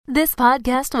This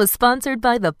podcast was sponsored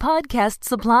by The Podcast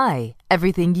Supply.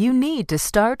 Everything you need to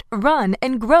start, run,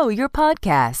 and grow your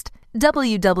podcast.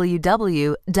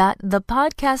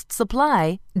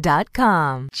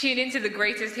 www.thepodcastsupply.com. Tune into the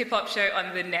greatest hip-hop show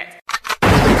on the net.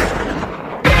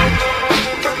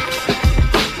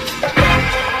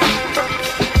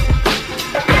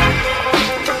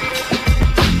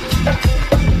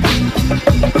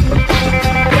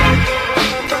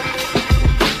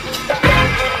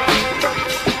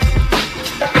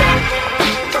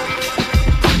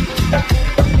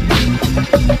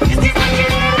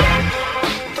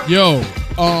 Yo,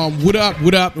 what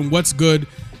up, and what's good?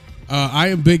 I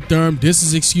am Big Therm. This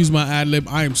is Excuse My Ad-Lib.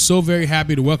 I am so very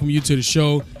happy to welcome you to the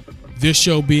show. This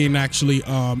show being actually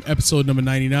episode number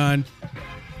 99.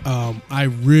 I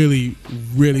really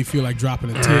feel like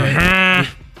dropping a tear.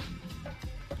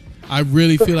 I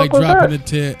really feel like dropping a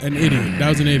tear. An idiot. That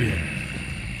was an idiot.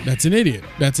 That's an idiot.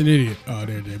 That's an idiot. Oh,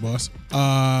 there, boss.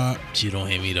 You don't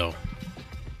hit me though.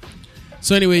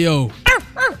 So anyway, yo.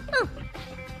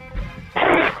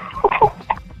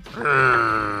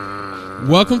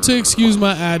 Welcome to Excuse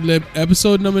My Ad-Lib,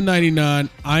 episode number 99.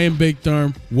 I am Big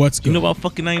Therm. What's good? You know about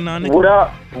fucking 99, nigga? What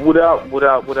up?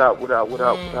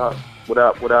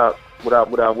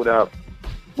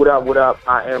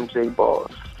 I am J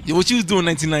Boss. Yo, what you was doing in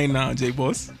 1999, J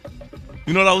Boss?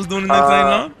 You know what I was doing in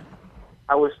 1999?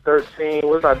 I was 13.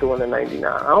 What was I doing in 99?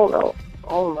 I don't know. I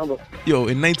don't remember. Yo,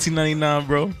 in 1999,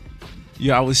 bro.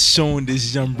 Yo, I was showing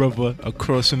this young brother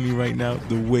across from me right now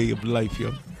the way of life,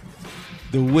 yo.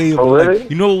 The way of life. Really?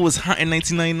 You know what was hot in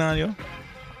 1999, yo?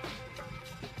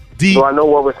 Do I know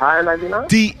what was high in 99?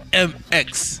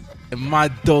 DMX and My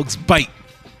Dog's Bite.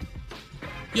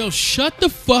 Yo, shut the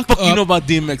fuck up. You know about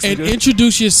DMX, and nigga?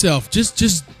 introduce yourself.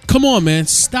 Just come on, man.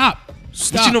 Stop.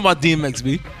 What you know about DMX,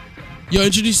 B? Yo,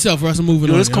 introduce yourself or else I'm moving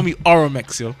Yo, on. just call me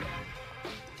RMX, yo.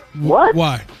 What?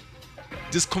 Why?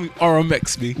 Just call me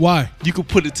RMX, B. Why? You could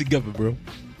put it together, bro.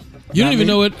 You don't Nah, even man.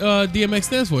 know what DMX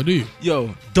stands for, do you?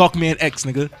 Yo, Dark Man X,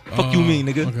 nigga. Fuck you mean,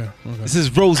 nigga. Okay. This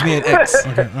is Rose Man X.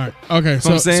 Okay, all right. Okay, what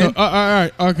I'm saying? all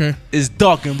right, okay. It's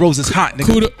dark and Rose is hot,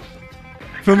 nigga. Kuda.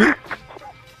 Feel me?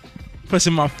 Flesh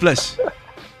in my flesh.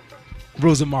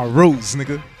 Rose in my rose,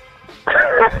 nigga.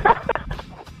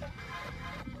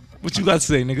 What you got to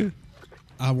say, nigga?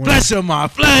 Flesh on my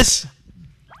flesh.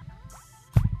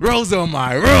 Rose on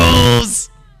my rose.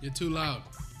 You're too loud.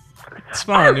 It's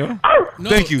fine, yo. No,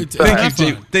 Thank you, it's Jay. not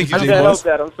fine. Thank you, I Jay can't Boss.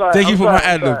 help that. I'm sorry. Thank you I'm for sorry. my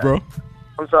ad-lib, bro.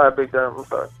 I'm sorry, Big Therm. I'm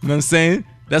sorry. You know what I'm saying?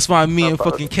 That's why me and No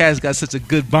problem. fucking Kaz got such a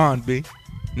good bond, B. You know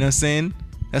what I'm saying?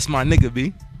 That's my nigga,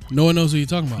 B. No one knows what you're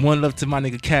talking about. One love to my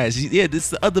nigga Kaz. Yeah, this is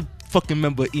the other fucking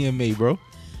member of EMA, bro. You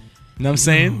know what I'm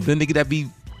saying? The nigga that be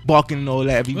barking and all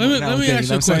that every Let now me and then, ask you you know a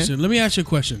what I'm saying? question. Let me ask you a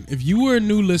question. If you were a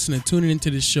new listener tuning into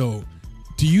this show,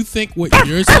 do you think what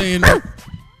you're saying...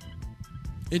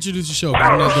 Introduce the show, but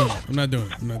I'm not doing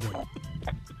it.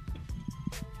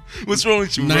 What's wrong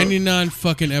with you, bro? 99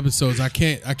 fucking episodes. I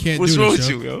can't What's do wrong this, with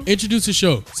yo. you, yo? Introduce the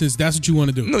show, since that's what you want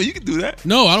to do. No, you can do that.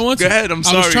 No, I don't want Go to. ahead, I'm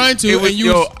sorry. I was trying to, It was, and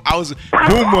you... I was...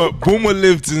 Boomer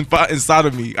lived inside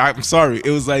of me. I'm sorry.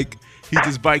 It was like he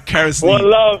just vicariously... One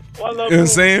love. You know what I'm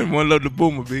saying? One love to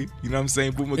Boomer, B. You know what I'm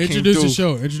saying? Boomer came Introduce through. the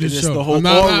show. Introduce It's the show. the whole I'm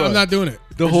aura. not doing it.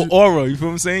 The whole aura. You feel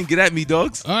what I'm saying? Get at me,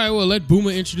 dogs. All right, well, let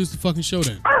Boomer introduce the fucking show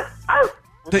then.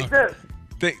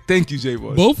 Thank you, J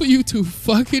Boss. Both of you two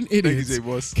fucking you, idiots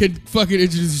J-Boss. can fucking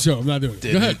introduce the show. I'm not doing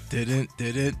it. Go ahead. Yo,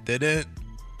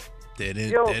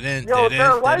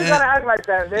 Therm, why you gotta act like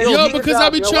that, man? Yo, Do your because job, I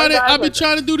be yo. Why trying you to, gotta I act be like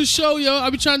trying to do the show, yo. I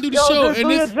be trying to do the that? show, Yo, just and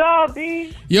do your this, job,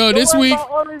 B. yo, Don't this worry week, about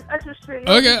all this extra shit.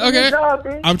 Yo, okay, just do your okay. job, B.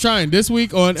 I'm trying this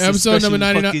week on It's a episode number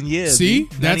special 99. fucking year, See, B.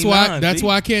 that's 99, why B.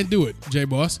 I can't do it, J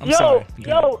Boss. I'm sorry.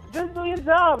 Just do your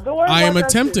job. Don't worry I am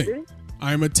about that attempting. shit, B.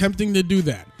 I am attempting to do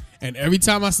that, and every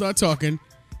time I start talking,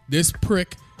 this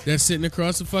prick that's sitting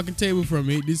across the fucking table from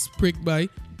me, this prick bite.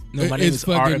 No, my name is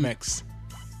RMX.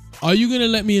 Are you gonna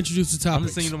let me introduce the I'm topic?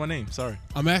 just saying you know my name. Sorry.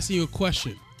 I'm asking you a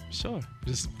question. Sure.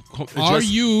 Just Are address-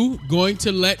 you going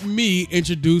to let me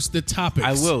introduce the topics?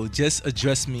 I will. Just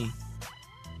address me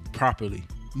properly.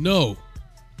 No.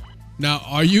 Now,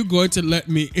 are you going to let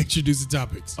me introduce the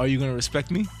topics? Are you gonna respect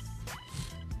me?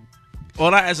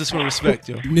 All I ask is for respect,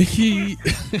 yo. Nikki,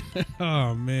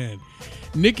 oh man,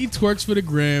 Nikki twerks for the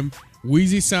gram.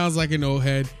 Wheezy sounds like an old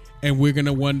head, and we're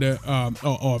gonna wonder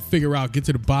or figure out, get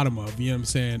to the bottom of. You know what I'm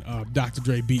saying? Dr.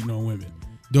 Dre beating on women.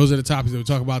 Those are the topics that we'll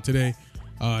talk about today.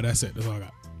 That's it. That's all I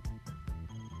got.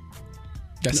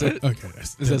 That's it? Okay,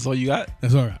 That's all you got?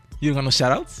 that's all I got. You don't got no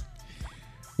shout outs?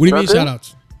 What do you mean Nothing? shout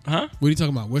outs? Huh? What are you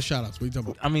talking about? What shout outs? What are you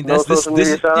talking about? I mean, No that's this. social This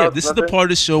media is yeah. shout-outs, This is the nothing? part of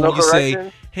the show No where you say,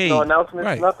 corrections, "Hey, no announcements,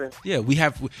 right? nothing. Yeah, we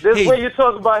have. This hey, is where you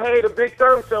talk about, hey, the Big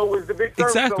Therm show was the Big Therm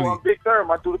Exactly. show on Big Therm.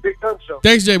 I do the Big Therm show.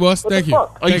 Thanks, J Boss. What Thank the you.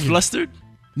 fuck? are you Thank flustered?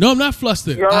 No, I'm not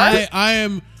flustered. You all right?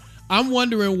 I'm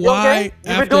wondering You why okay? You've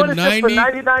been after doing this 90 shit for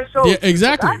 99 shows. Yeah,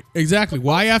 exactly.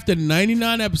 Why after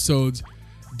 99 episodes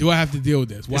do I have to deal with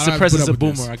this? Why It's do the I have to put presence up of with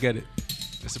Boomer. this? I get it.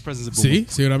 It's the presence of Boomer.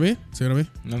 See what I mean? You know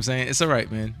what I'm saying? It's all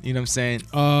right, man. You know what I'm saying?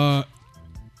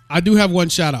 I do have one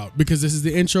shout out because this is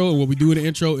the intro, and what we do in the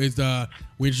intro is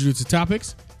we introduce the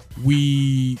topics.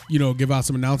 We, give out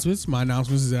some announcements. My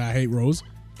announcements is that I hate Rose,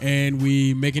 and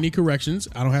we make any corrections.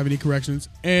 I don't have any corrections,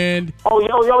 and Oh,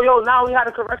 yo. Now we had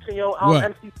a correction, yo.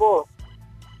 What? MC4.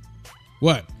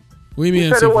 what? What do you mean?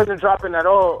 We said it MC4? wasn't dropping at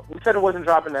all.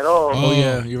 Oh,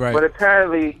 yeah, you're right. But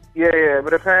apparently,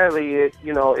 But apparently,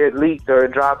 it leaked or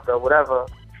it dropped or whatever.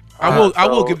 I will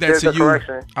So give that there's to a you.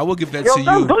 correction. I will give that Yo, to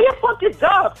Therm, you. do your fucking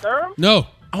job, Therm. No.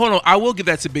 Hold on, I will give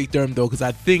that to Big Therm though, because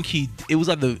I think it was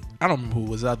either, I don't remember who it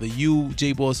was, either you,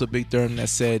 J Boss, or Big Therm that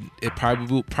said it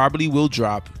probably will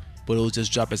drop, but it will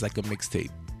just drop as like a mixtape,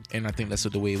 and I think that's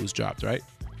the way it was dropped, right?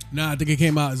 Nah, I think it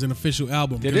came out as an official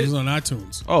album. Did It it? was on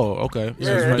iTunes. Oh, okay. Yeah, it's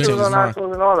it was ridiculous. on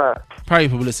iTunes and all that. Probably a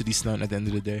publicity stunt at the end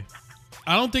of the day.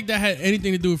 I don't think that had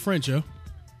anything to do with French, yo.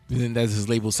 And then that's his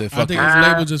label said, I "Fuck think it." his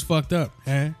label just fucked up.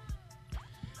 I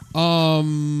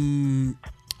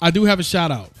do have a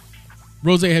shout out.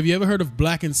 Rose, have you ever heard of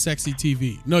Black and Sexy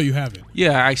TV? No, you haven't.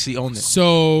 Yeah, I actually own it.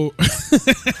 So,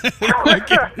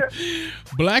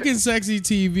 Black and Sexy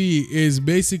TV is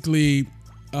basically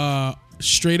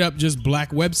straight up just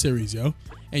black web series, yo.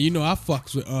 And I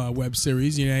fucks with web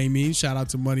series, you know what I mean? Shout out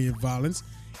to Money and Violence.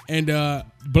 And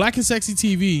Black and Sexy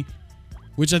TV,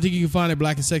 which I think you can find at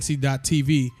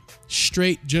blackandsexy.tv,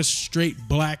 straight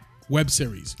black web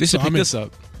series. They should So pick I'm in. us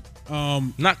up.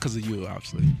 Not because of you,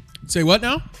 obviously. Say what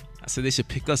now? I said they should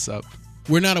pick us up.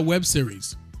 We're not a web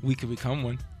series. We could become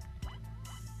one.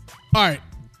 All right.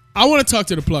 I want to talk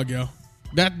to the plug, yo.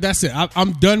 That's it.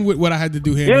 I'm done with what I had to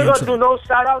do here. You in ain't the gonna do intro. no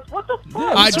shout outs? What the fuck?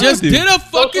 Yeah, I we just did. did a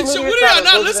fucking Social show. media What are shout-outs. y'all?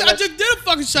 Now Those listen, are I the- just did a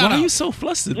fucking shout Why are out. you so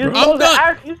flustered, You're bro? I'm supposed to done.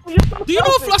 ask. You're supposed Do you know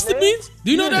what to flustered man. means?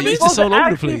 Do you know what that Yeah, means? it's just all You're over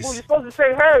the supposed to ask place. people, you're supposed to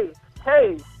say,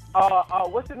 hey,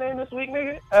 what's the name this week,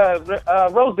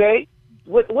 nigga? Rose.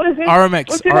 What is it? RMX.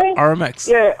 What's your name? RMX.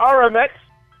 Yeah, RMX.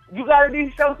 You got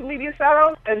these social media shout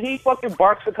outs, and he fucking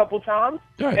barks a couple times.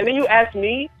 Right. And then you ask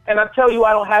me, and I tell you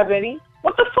I don't have any.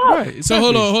 What the fuck? Right. So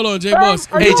exactly. hold on, J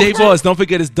Boss. Are Hey, you J okay? Boss, don't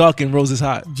forget it's dark and Rose is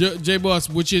hot. J Boss,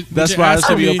 which is That's why I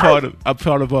should be a part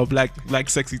of black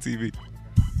sexy TV.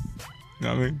 You know what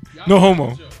I mean? No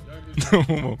homo. No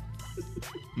homo.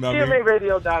 Know what I mean?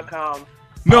 GMARadio.com.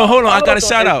 No, hold on. I Follow got a us on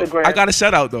shout out. Instagram. I got a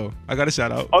shout out though. I got a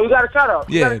shout out. Oh, you got a shout out?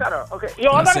 You Yeah. got a shout out. Okay. Yo,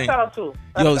 I got a saying. shout out too.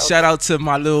 Yo, shout out to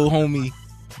my little homie,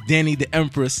 Danny the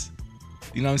Empress.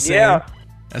 You know what I'm saying? Yeah.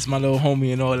 That's my little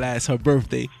homie and all that. It's her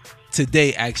birthday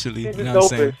today, actually. She's You the know what I'm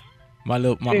saying? dopest. My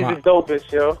little She's the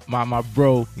dopest, yo. my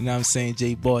bro, you know what I'm saying?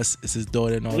 J Boss is his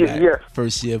daughter and all Yeah, that. yeah.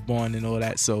 First year born and all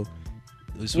that. So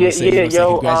I just Yeah, want to say, you know, say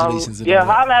yo. congratulations and Yeah, all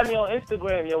that. holla at me on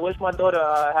Instagram, yo. Wish my daughter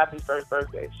happy first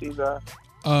birthday. She's the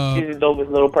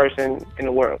dopest little person in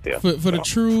the world, yo. for the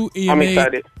true I'm EMA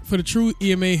excited. for the true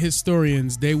EMA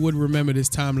historians, they would remember this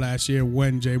time last year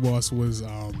when J Boss was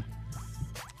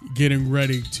getting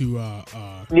ready to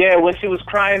Yeah, when she was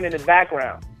crying in the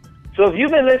background. So if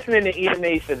you've been listening to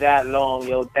EMA for that long,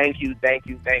 yo, thank you.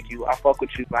 I fuck with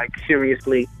you, like,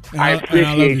 seriously. And I I love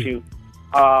appreciate you. you.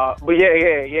 But yeah.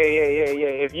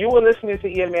 If you were listening to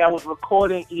EMA, I was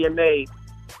recording EMA,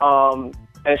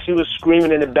 and she was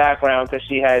screaming in the background because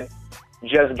she had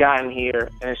just gotten here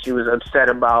and she was upset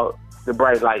about the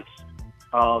bright lights.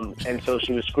 And so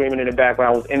she was screaming in the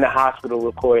background. I was in the hospital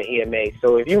recording EMA.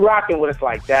 So if you're rocking with us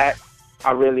like that,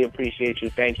 I really appreciate you.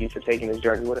 Thank you for taking this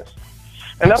journey with us.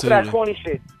 Enough of that corny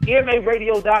shit.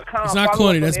 EMARadio.com. It's not Follow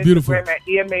corny, us on that's beautiful. Instagram at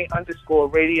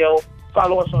EMA_radio.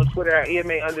 Follow us on Twitter at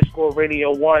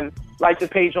EMA_radio1. Like the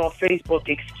page on Facebook,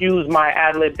 Excuse My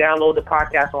Adlib. Download the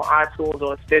podcast on iTunes,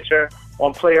 on Stitcher,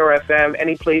 on Player FM.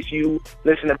 Any place you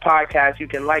listen to podcasts, you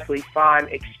can likely find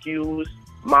Excuse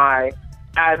My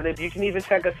Adlib. You can even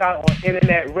check us out on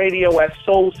internet radio at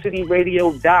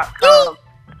soulcityradio.com.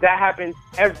 That happens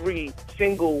every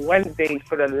single Wednesday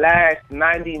for the last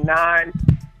 99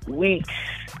 weeks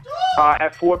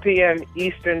at 4 p.m.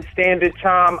 Eastern Standard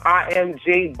Time. I am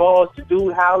J Boss. The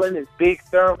dude howling is Big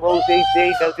Therm. Rose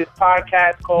J does this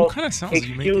podcast called What kind of sounds are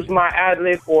you Excuse making? My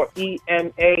Adlib, or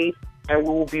EMA, and we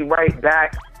will be right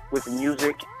back with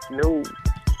music news.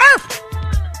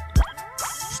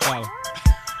 Style.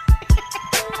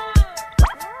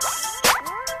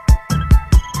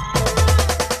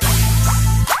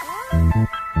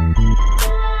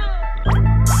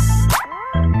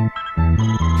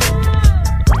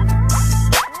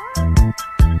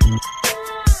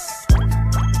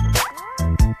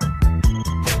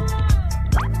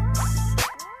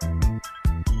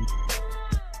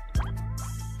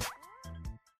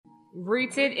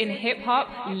 Rooted in hip hop,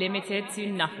 limited to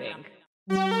nothing.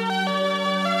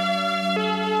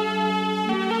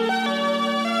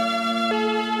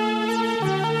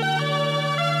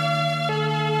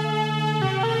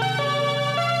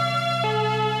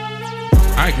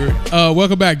 I agree.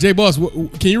 Welcome back, J Boss. Can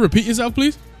you repeat yourself,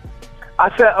 please? I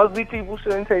said ugly people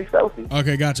shouldn't take selfies.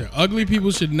 Okay, gotcha. Ugly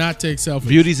people should not take selfies.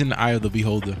 Beauty's in the eye of the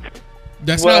beholder.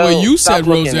 That's Well, not what you stop said,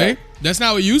 looking Rose. at it. That's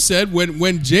not what you said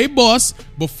when J Boss,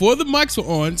 before the mics were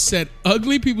on, said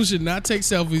ugly people should not take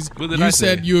selfies. What did You I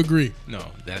said say? you agree. No,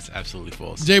 that's absolutely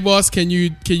false. J Boss, can you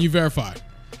verify?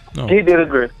 No. He did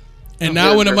agree. And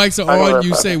now when the mics are I don't on, you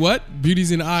verify say that. what?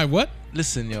 Beauty's in the eye. What?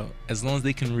 Listen, yo, as long as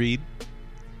they can read,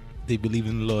 they believe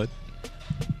in the Lord.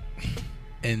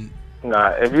 And Nah,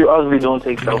 if you ugly, don't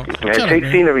take selfies, man. Shut up, Take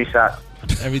man. scenery shots.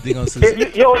 everything else If is...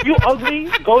 if you ugly,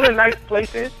 go to nice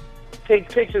places. Take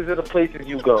pictures of the places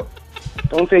you go.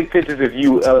 Don't take pictures of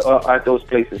you at those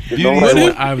places. Beauty Don't is let in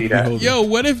anyone the eye of see the that. beholder. Yo,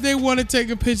 what if they want to take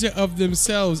a picture of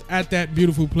themselves at that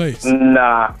beautiful place?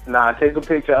 Nah. Take a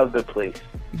picture of the place.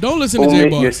 Don't listen to J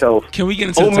Omit Boss. yourself. Can we get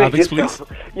into the Omit topics, please?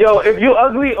 yourself. Yo, if you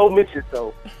ugly, omit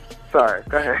yourself. Sorry,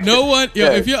 go ahead. No one, yo,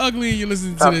 Yeah. if you're ugly and you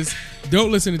listen to this,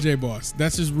 don't listen to J Boss.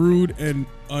 That's just rude and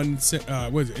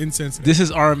insensitive. This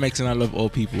is RMX and I love all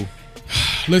people.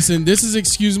 Listen, this is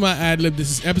Excuse My Ad Lib.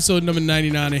 This is episode number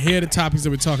 99, and here are the topics that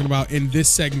we're talking about in this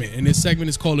segment. And this segment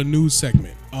is called a news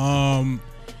segment.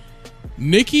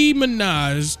 Nicki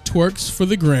Minaj twerks for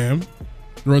the gram.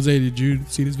 Rose, did you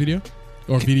see this video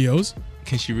or videos?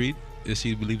 Can she read? Does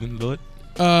she believe in the Lord?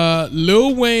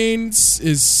 Lil Wayne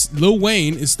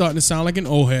is starting to sound like an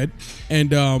old head,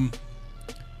 and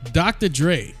Dr.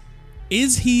 Dre,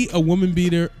 is he a woman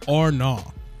beater or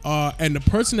not? And the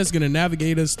person that's gonna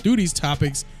navigate us through these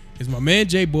topics is my man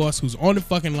J Boss, who's on the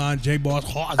fucking line. J Boss,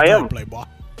 hard I am. play ball.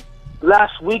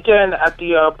 Last weekend at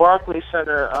the Barclays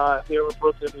Center here in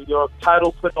Brooklyn, New York,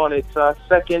 Tidal put on its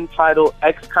second Tidal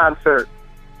X concert,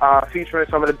 featuring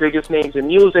some of the biggest names in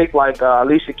music, like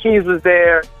Alicia Keys was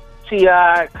there,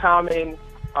 T.I., Common,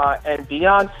 and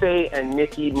Beyonce and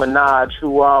Nicki Minaj,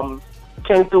 who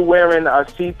came through wearing a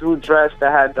see-through dress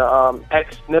that had the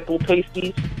X nipple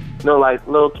pasties, like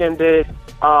Lil' Kim did.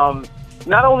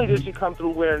 Not only did she come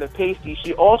through wearing the pasty,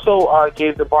 she also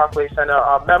gave the Barclays Center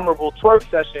a memorable twerk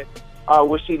session,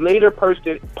 which she later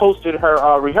posted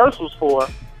her rehearsals for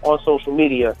on social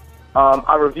media.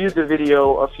 I reviewed the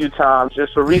video a few times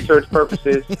just for research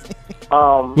purposes.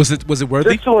 Was it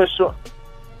worthy? Just to ensure.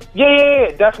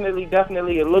 Yeah, definitely.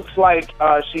 It looks like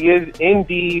she is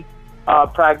indeed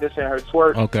practicing her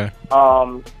twerk. Okay.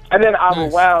 And then I Nice.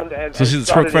 rewound and So she's a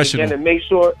started it professional. again to make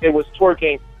sure it was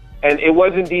twerking, and it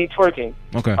was indeed twerking.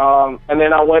 Okay. And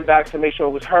then I went back to make sure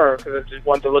it was her because I just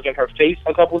wanted to look at her face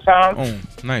a couple of times.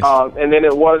 Oh, nice. And then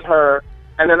it was her.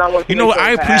 And then I went. To You know make what? sure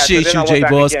I it was her ass, appreciate and then you, I went J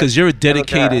back Boss, again because you're a and looked at her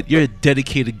dedicated, ass. you're a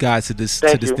dedicated guy to this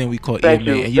Thank this you. thing we call Thank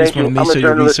AMA, you. and you just Thank want to I'm make a sure you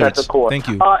journalist research. at the core. Thank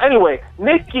you. Anyway,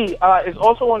 Nicki is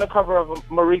also on the cover of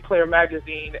Marie Claire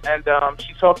magazine, and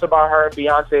she talks about her and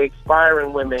Beyonce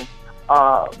inspiring women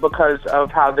because of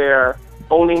how they're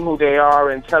owning who they are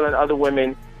and telling other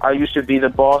women you should be the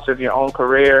boss of your own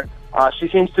career. She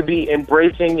seems to be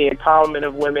embracing the empowerment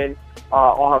of women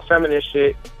on her feminist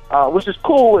shit, which is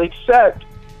cool, except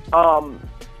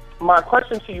my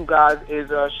question to you guys is,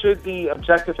 should the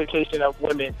objectification of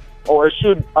women, or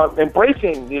should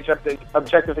embracing the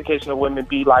objectification of women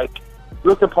be like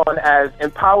looked upon as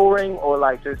empowering or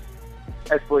like just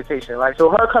exploitation? Like, so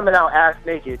her coming out ass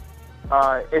naked,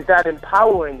 is that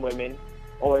empowering women,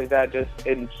 or is that just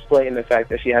exploiting the fact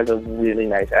that she has a really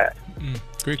nice ass?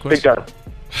 Great Big question. Durham.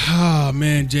 Oh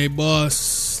man, J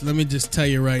Boss, let me just tell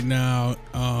you right now.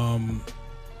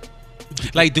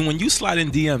 Like, when you slide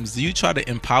in DMs, do you try to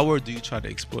empower or do you try to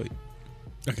exploit?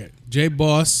 Okay, J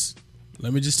Boss,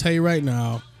 let me just tell you right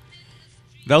now.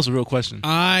 That was a real question.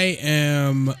 I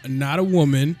am not a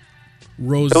woman.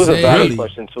 Rose, It was a valid Really?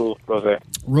 question too, Rose.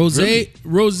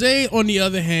 Rose, on the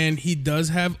other hand, he does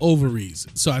have ovaries,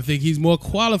 so I think he's more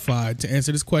qualified to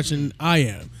answer this question than I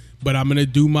am. But I'm gonna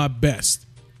do my best.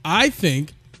 I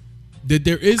think that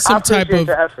there is I some type appreciate of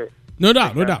the effort. no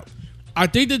doubt. I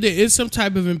think that there is some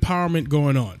type of empowerment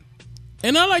going on,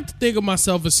 and I like to think of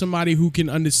myself as somebody who can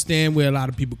understand where a lot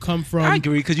of people come from. I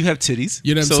agree, because you have titties.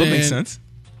 You know what I'm so it makes saying? sense.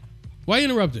 Why are you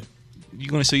interrupting? You're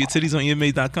going to show your titties on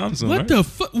EMA.com soon, What right? the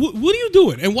fuck? What are you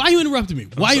doing? And why are you interrupting me?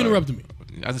 Why are you sorry. interrupting me?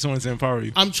 I just wanted to empower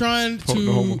you. I'm trying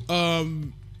No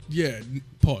to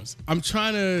pause. I'm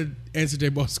trying to answer J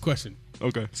Boss's question.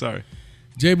 Okay, sorry.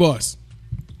 J Boss.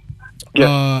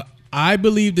 Yes. I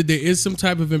believe that there is some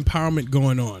type of empowerment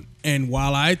going on. And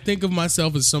while I think of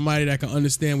myself as somebody that can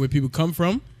understand where people come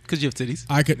from, Because you have titties.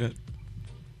 I could. Yeah.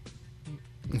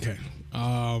 Okay.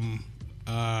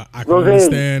 I can Roseanne,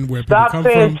 understand where people stop come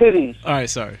saying from. titties. All right,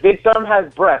 sorry. Big Thumb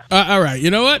has breasts. All right. You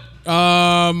know what?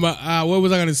 What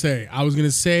was I going to say? I was going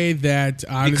to say that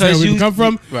I understand where you- people come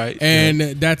from. right, And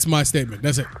that's my statement.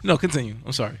 That's it. No, continue.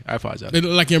 I'm sorry. I apologize.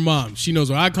 Like your mom. She knows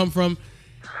where I come from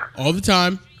all the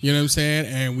time. You know what I'm saying?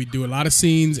 And we do a lot of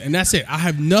scenes. And that's it. I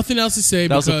have nothing else to say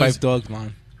That was because... a Five Dogs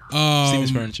line.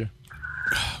 Stevens Furniture.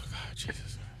 Oh, God,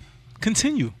 Jesus.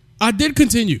 Continue. I did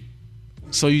continue.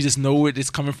 So you just know where it's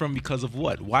coming from because of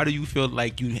what? Why do you feel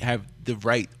like you have the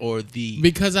right or the...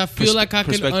 Because I feel like I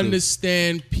can perspective.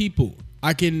 understand people.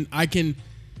 I can.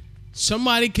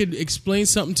 Somebody could explain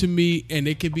something to me, and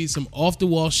it could be some off the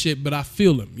wall shit, but I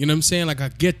feel them. You know what I'm saying? Like I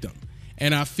get them,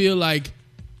 and I feel like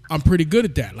I'm pretty good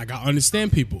at that. Like I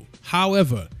understand people.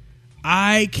 However,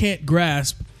 I can't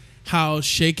grasp how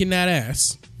shaking that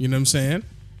ass, you know what I'm saying,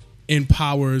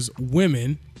 empowers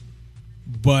women.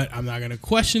 But I'm not gonna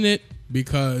question it.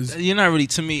 Because You're not really,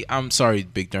 to me, I'm sorry,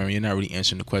 Big Durham, you're not really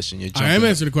answering the question. You're I am jumping.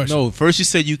 answering the question. No, first you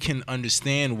said you can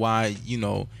understand why,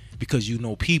 because you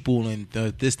know people and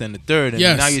this, then the third. And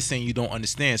Yes. now you're saying you don't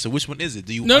understand. So which one is it?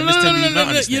 Do you No, understand or do you not no.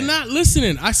 understand? You're not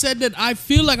listening. I said that I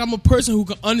feel like I'm a person who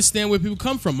can understand where people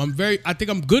come from. I think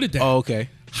I'm good at that. Oh, okay.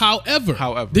 However,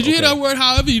 However, did you hear okay. that word?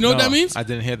 However, you know what No, that means? I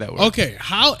didn't hear that word. Okay.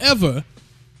 However,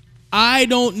 I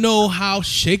don't know how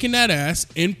shaking that ass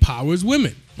empowers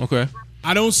women. Okay.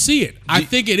 I don't see it. I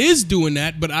think it is doing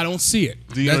that, but I don't see it.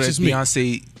 Do you That's know that just me.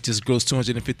 Beyonce just grossed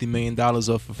 $250 million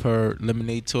off of her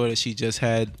Lemonade tour that she just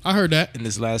had I heard that. in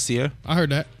this last year? I heard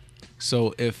that.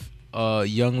 So if a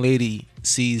young lady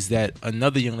sees that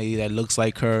another young lady that looks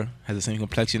like her, has the same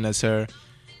complexion as her,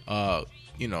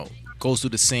 goes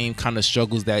through the same kind of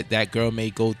struggles that girl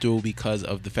may go through because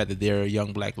of the fact that they're a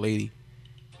young black lady,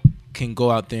 can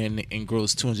go out there and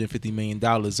gross $250 million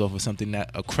off of something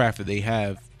a craft that they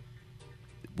have,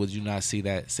 would you not say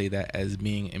that as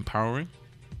being empowering?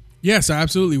 Yes, I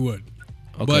absolutely would.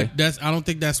 Okay. But I don't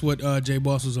think that's what J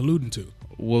Boss was alluding to.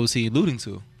 What was he alluding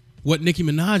to? What Nicki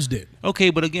Minaj did. Okay,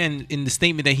 but again, in the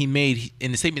statement that he made,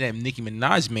 in the statement that Nicki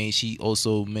Minaj made, she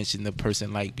also mentioned the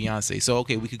person like Beyonce. So,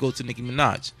 okay, we could go to Nicki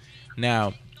Minaj.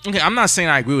 Now, okay, I'm not saying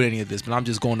I agree with any of this, but I'm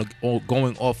just going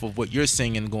off of what you're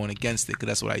saying and going against it because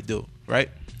that's what I do, right?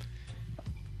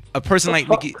 A person like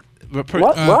Nicki...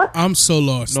 What? I'm so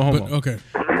lost. No homo. But, okay.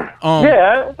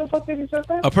 Yeah, what the fuck did you just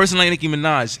say? A person like Nicki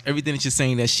Minaj, everything that you're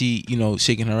saying that she,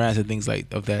 shaking her ass and things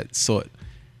like of that sort.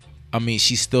 I mean,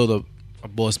 she's still a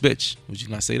boss bitch. Would you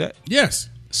not say that? Yes.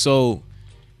 So,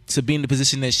 to be in the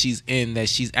position that she's in, that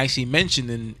she's actually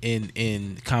mentioned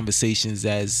in conversations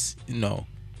as,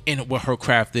 in what her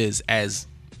craft is, as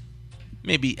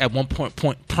maybe at one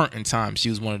point in time, she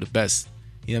was one of the best,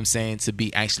 you know what I'm saying, to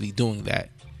be actually doing that.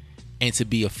 And to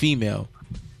be a female,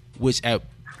 which at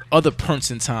other points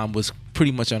in time was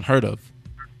pretty much unheard of.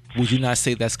 Would you not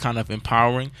say that's kind of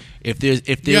empowering? If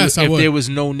there was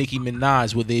no Nicki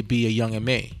Minaj, would there be a Young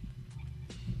M.A.?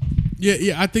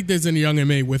 Yeah. I think there's a Young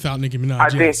M.A. without Nicki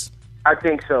Minaj. Yes. I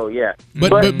think so. Yeah.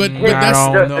 But I that's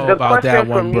don't know the about question that for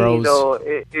one, me, bros. though,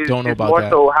 is Don't know about more that.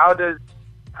 so how does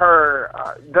her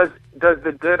does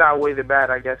the good outweigh the bad?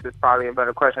 I guess is probably a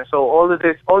better question. So all this,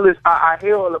 I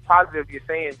hear all the positive you're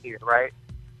saying here, right?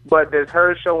 But does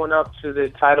her showing up to the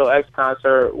Title X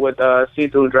concert with a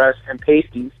see-through dress and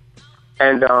pasties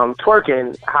and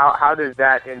twerking, how does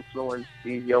that influence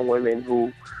these young women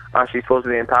who she's supposed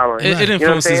to be empowering? It You know what I'm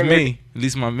influences saying? me, at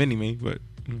least my mini-me, but...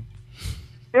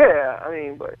 Yeah, I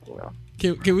mean, but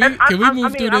Can we And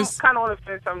move through this? I'm kind of on the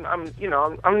fence. I'm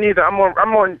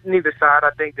on neither side. I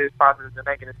think there's positives and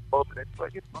negatives to both of this,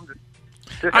 but I'm just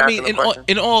I mean, asking a question.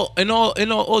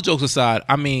 in all jokes aside,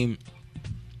 I mean,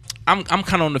 I'm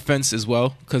kind of on the fence as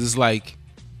well because it's like,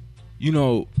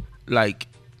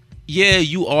 yeah,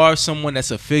 you are someone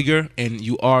that's a figure, and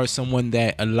you are someone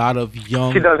that a lot of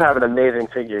young. She does have an amazing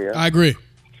figure. Yeah, I agree.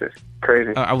 just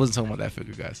crazy. I wasn't talking about that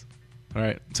figure, guys. All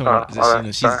right, I'm talking about all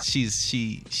right, sorry.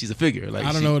 she's a figure. Like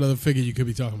I don't know what other figure you could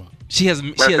be talking about. She has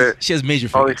major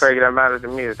Only figures. figure that matters to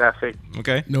me is that figure.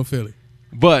 Okay. No Philly.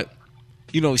 But,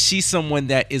 she's someone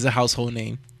that is a household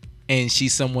name, and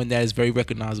she's someone that is very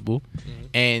recognizable. Mm-hmm.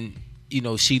 And,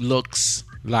 she looks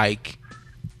like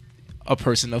a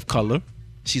person of color.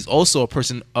 She's also a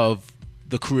person of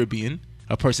the Caribbean,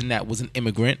 a person that was an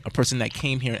immigrant, a person that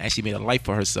came here and actually made a life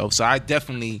for herself. So I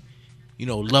definitely,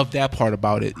 love that part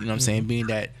about it. You know what I'm saying? Being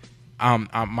that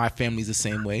my family's the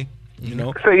same way.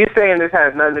 So you're saying this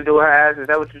has nothing to do with her ass? Is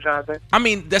that what you're trying to say? I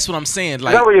mean, that's what I'm saying.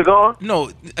 Like, Is that where you're going?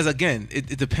 No,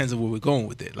 it depends on where we're going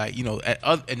with it. Like,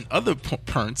 in other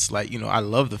points, like, I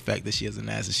love the fact that she has an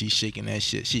ass and she's shaking that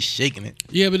shit. She's shaking it.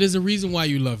 Yeah, but there's a reason why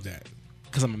you love that.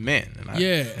 because I'm a man.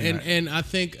 And I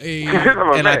think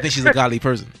I think she's a godly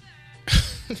person.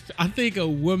 I think a You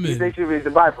woman. think she reads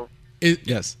the Bible?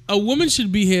 Yes. A woman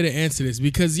should be here to answer this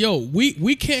because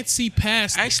we can't see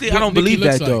past. Actually, what I don't Nicki believe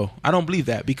looks that like. though. I don't believe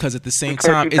that because at the same Because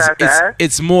time, you passed the ass?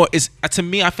 it's more. It's to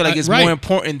me, I feel like it's Right. more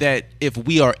important that if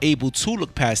we are able to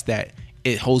look past that,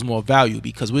 it holds more value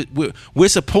because we're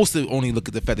supposed to only look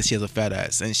at the fact that she has a fat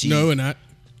ass and she. No, we're not.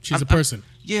 She's a person.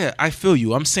 Yeah, I feel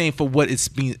you. I'm saying for what it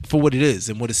is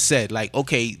and what it's said. Like,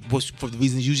 okay, for the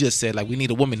reasons you just said, like we need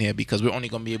a woman here because we're only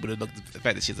gonna be able to look at the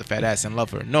fact that she has a fat ass and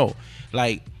love her. No,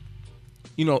 like.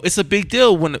 You know, it's a big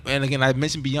deal and again, I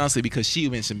mentioned Beyonce because she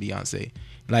mentioned Beyonce.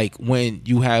 Like when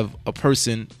you have a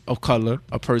person of color,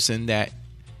 a person that,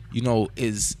 you know,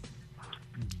 is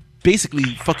basically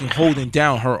fucking holding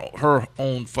down her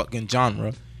own fucking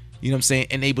genre, you know what I'm saying,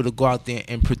 and able to go out there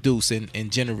and produce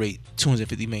and generate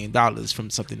 $250 million from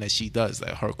something that she does,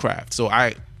 like her craft. So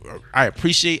I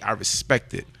appreciate, I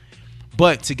respect it.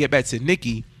 But to get back to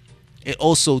Nicki, it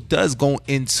also does go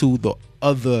into the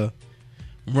other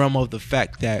realm of the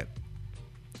fact that,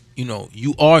 you know,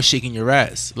 you are shaking your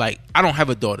ass. Like, I don't have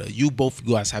a daughter. You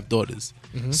guys have daughters.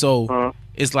 So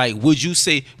it's like, would you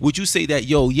say that,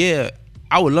 yo, yeah,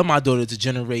 I would love my daughter to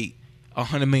generate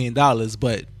 $100 million,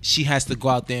 but she has to go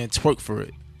out there and twerk for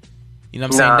it? You know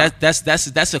what I'm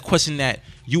saying? That's a question that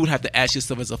you would have to ask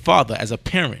yourself as a father, as a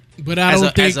parent, But I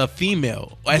don't think as a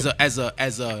female, as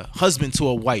a husband to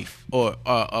a wife or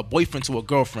a boyfriend to a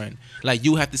girlfriend. Like,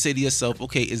 you have to say to yourself,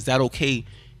 okay, is that okay?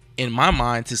 In my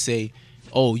mind, to say,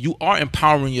 oh, you are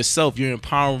empowering yourself, you're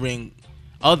empowering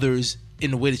others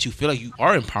in the way that you feel like you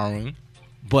are empowering,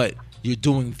 but you're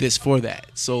doing this for that.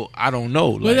 So I don't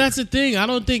know. But that's the thing. I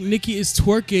don't think Nicki is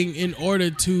twerking in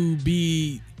order to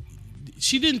be.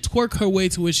 She didn't twerk her way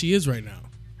to where she is right now.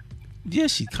 Yeah,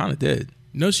 she kind of did.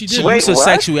 No, she She didn't. used her what?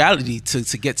 sexuality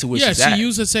to get to where Yeah, she's at. she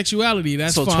used her sexuality.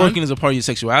 That's so fine. twerking is a part of your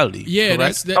sexuality. Yeah,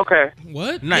 correct? that's Okay.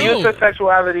 What? Not No. Used her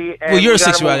sexuality. And Well, your we gotta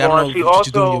sexuality, move I don't on. know She what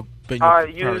you do in also your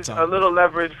private used time. a little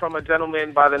leverage from a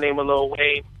gentleman by the name of Lil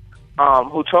Wayne,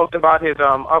 who talked about his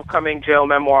upcoming jail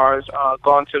memoirs,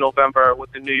 Gone to November,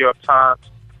 with the New York Times.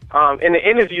 In the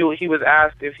interview, he was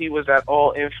asked if he was at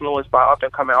all influenced by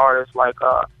up-and-coming artists like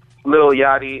Lil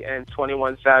Yachty and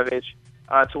 21 Savage,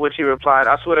 to which he replied,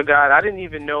 "I swear to God, I didn't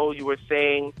even know you were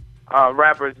saying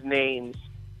rappers' names,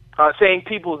 saying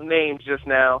people's names just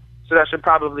now, so that should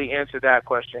probably answer that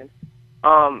question."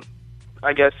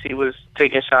 I guess he was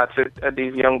taking shots at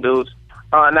these young dudes.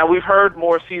 Now, we've heard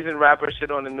more seasoned rappers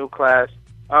shit on the new class,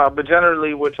 but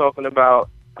generally we're talking about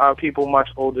people much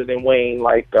older than Wayne,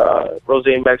 like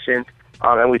Roseanne mentioned,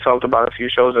 and we talked about a few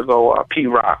shows ago,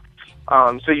 P-Rock.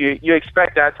 So you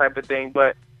expect that type of thing,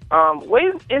 but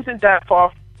Wayne isn't that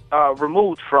far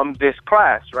removed from this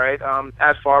class, right?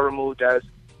 As far removed as,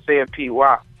 say, a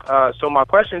P-Rock. So my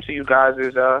question to you guys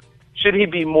is, should he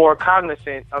be more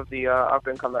cognizant of the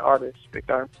up-and-coming artists, Big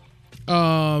Time?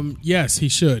 Yes, he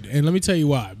should, and let me tell you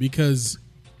why. Because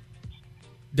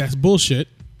that's bullshit.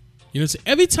 You know,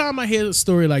 every time I hear a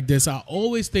story like this, I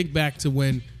always think back to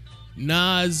when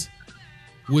Nas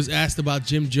was asked about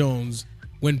Jim Jones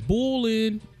when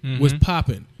Ballin' was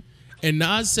popping, and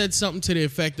Nas said something to the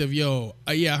effect of, "Yo,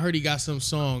 yeah, I heard he got some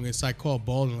song. It's like called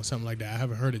Ballin' or something like that. I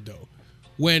haven't heard it though."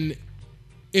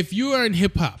 If you are in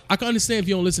hip hop, I can understand if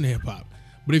you don't listen to hip hop.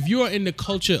 But if you are in the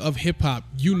culture of hip hop,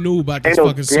 you knew about this Ain't no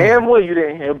fucking song. damn way you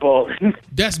didn't hear Ballin'.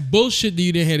 That's bullshit that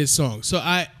you didn't hear this song. So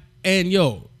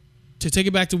to take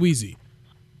it back to Weezy,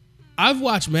 I've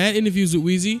watched mad interviews with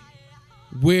Weezy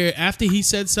where after he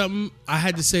said something, I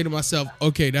had to say to myself,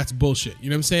 okay, that's bullshit. You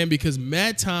know what I'm saying? Because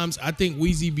mad times, I think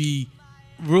Weezy be...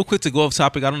 Real quick to go off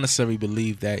topic, I don't necessarily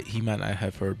believe that he might not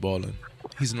have heard Ballin'.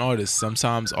 He's an artist.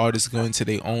 Sometimes artists go into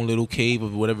their own little cave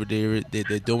of whatever they're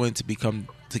doing to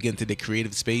get into their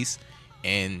creative space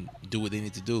and do what they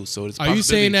need to do. So it's Are you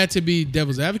saying that to be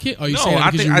devil's advocate? Or are you no, saying that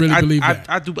I because think you really believe that?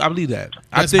 I believe that.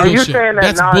 That's Are you bullshit. saying that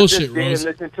That's Nas bullshit, just didn't Rose.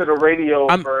 listen to the radio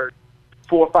for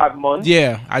 4 or 5 months?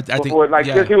 Yeah, I think Before, like,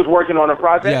 yeah. since he was working on a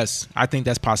project? Yes, I think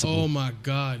that's possible. Oh my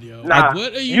God, yo. Nah.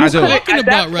 What are you couldn't- talking at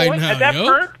that about right point, now, at that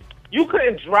yo? point, you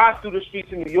couldn't drive through the streets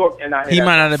in New York and not hear He that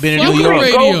might song. not have been in Fuck New the York.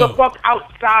 radio. Go the fuck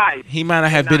outside. He might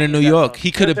not have been in New York.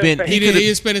 He could have been. That's He He could didn't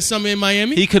have. spend the summer in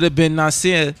Miami? He could have been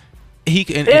Nasir.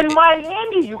 In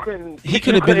Miami, you couldn't. He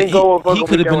could have you been. couldn't go over He the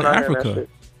could have been in weekend without hearing that Africa. shit.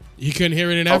 You couldn't hear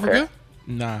it in Okay. Africa?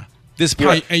 Nah, this Yeah,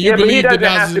 part. and you Yeah, but he believe that doesn't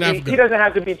Nas have is to in be. Africa? He doesn't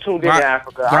have to be tuned Why- into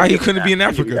Africa. why I he give couldn't you be in that.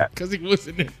 I give you Africa? that. Because he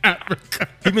wasn't in Africa.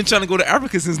 He been trying to go to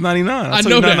Africa since '99. I told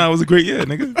know you that. 99 was a great year,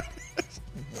 nigga.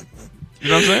 You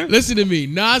know what I'm saying? Listen to me.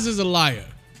 Nas is a liar.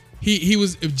 he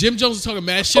was. If Jim Jones was talking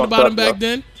mad shit Fucked about up, him back bro.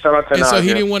 then, Shout out to and so Nas, he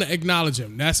yeah. didn't want to acknowledge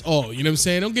him. That's all. You know what I'm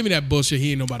saying? Don't give me that bullshit.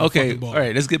 He ain't nobody Okay, fucking ball. all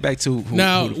right. Let's get back to who,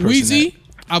 Now, who the person Weezy, that-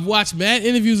 I've watched mad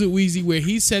interviews with Weezy where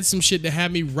he said some shit that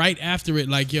had me right after it,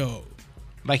 like, yo,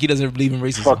 like he doesn't believe in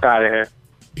racism. Fuck out of here.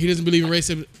 he doesn't believe in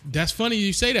racism. That's funny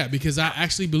you say that because I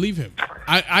actually believe him.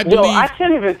 I Yo, believe. I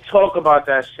can't even talk about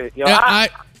that shit. Yo, I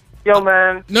yo,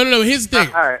 man. no. Here's the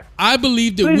thing. All right. I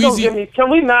believe that Please don't Weezy. give me. Can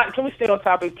we stay on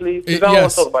topic, please? Because I don't want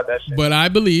to talk about that shit. But I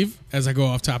believe, as I go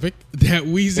off topic, that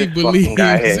Weezy This fucking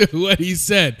guy believes here. what he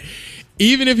said.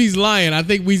 Even if he's lying, I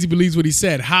think Weezy believes what he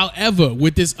said. However,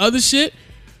 with this other shit,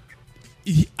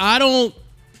 I don't.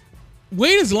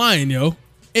 Wayne is lying, yo.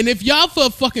 And if y'all for a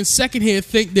fucking second here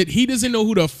think that he doesn't know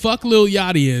who the fuck Lil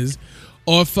Yachty is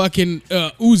or fucking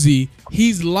Uzi,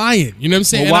 he's lying. You know what I'm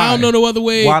saying? Well, And I don't know no other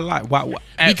way. Why lie? Why?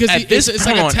 Because it's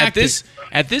like a tactic.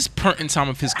 At this point in time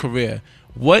of his career,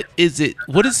 what is it?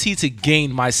 What is he to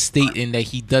gain by stating that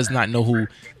he does not know who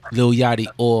Lil Yachty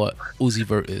or Uzi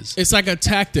Vert is? It's like a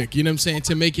tactic, you know what I'm saying,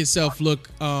 to make yourself look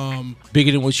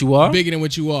Bigger than what you are. bigger than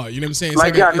what you are. You know what I'm saying? It's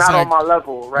like a- you're it's not like- on my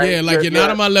level, right? Yeah, like you're not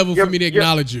on my level for me to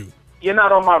acknowledge you. You're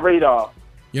not on my radar,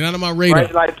 You're not on my radar.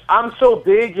 right? Like I'm so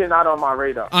big, you're not on my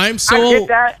radar. I'm so. I get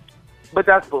that, but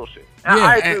that's bullshit. And Yeah,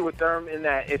 I agree and- with them in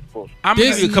that it's bullshit. I'm gonna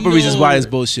There's give you a couple no reasons why it's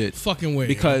bullshit. Fucking way.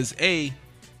 Because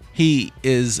he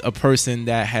is a person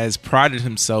that has prided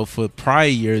himself for prior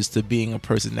years to being a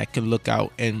person that can look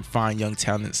out and find young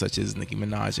talent such as Nicki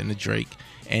Minaj and the Drake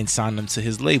and sign them to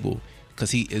his label. Because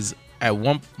he is at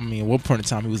one point in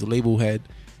time he was a label head,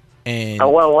 and I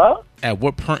went what? at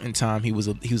what point in time he was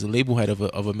a label head of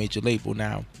a major label.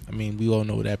 Now, I mean, we all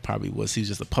know that probably was he was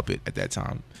just a puppet at that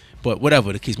time, but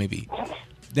whatever the case may be.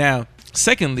 Now,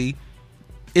 secondly,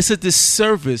 it's a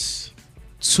disservice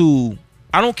to.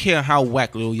 I don't care how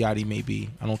whack Lil Yachty may be.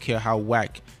 I don't care how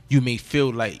whack you may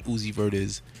feel like Uzi Vert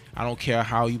is. I don't care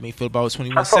how you may feel about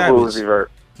 21 I fuck with Savage, Uzi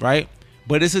Vert. right?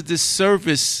 But it's a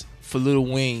disservice for Lil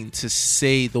Wayne to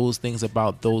say those things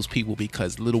about those people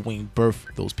because Lil Wayne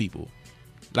birthed those people.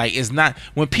 Like, it's not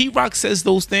when Pete Rock says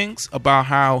those things about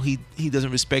how he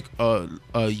doesn't respect Lil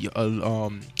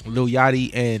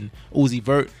Yachty and Uzi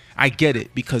Vert. I get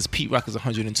it because Pete Rock is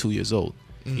 102 years old.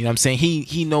 You know what I'm saying?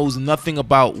 He knows nothing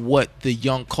about what the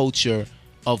young culture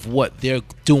of what they're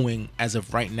doing as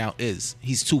of right now is.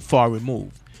 He's too far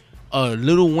removed.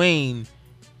 Lil Wayne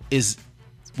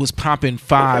was popping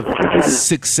 5,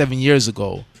 6, 7 years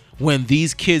ago when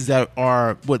these kids that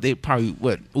are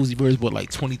Uzi Vert is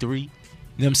like 23. You know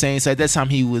what I'm saying? So at that time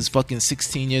he was fucking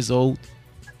 16 years old.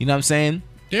 You know what I'm saying?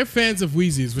 they're fans of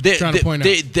Weezy, is what you're trying to point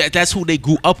out. That's who they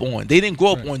grew up on. They didn't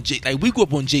grow up on like we grew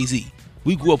up on Jay-Z.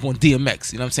 We grew up on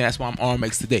DMX. You know what I'm saying? That's why I'm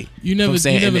RMX today. You never, know what I'm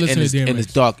saying? you never And listen to DMX. And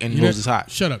it's dark and You Rose ne- is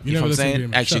hot. Shut up. You know never what I'm listen to saying?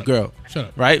 DMX. Ask your Shut girl. up. Shut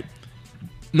up. Right?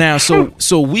 Now,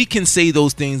 so we can say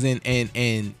those things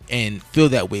and feel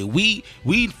that way. We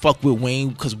fuck with Wayne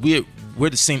because we're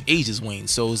the same age as Wayne.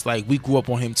 So it's like we grew up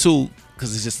on him too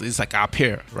because it's like our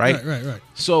pair, right? Right.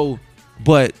 So,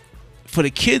 but for the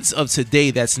kids of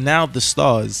today, that's now the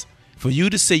stars. For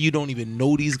you to say you don't even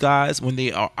know these guys when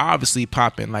they are obviously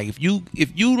popping, like if you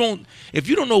don't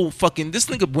know fucking this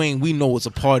nigga Wayne, we know it's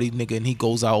a party nigga and he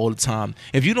goes out all the time.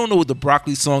 If you don't know what the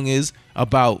Broccoli song is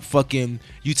about fucking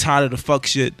you tired of the fuck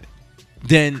shit,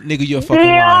 then nigga you're fucking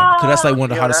lying because that's like one of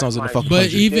the Yeah, hottest that's songs in the my fucking But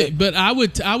country. even, but I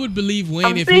would believe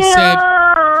Wayne if he said,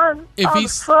 if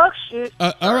he's, fuck shit.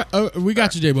 all right, we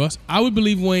got you, J Boss. I would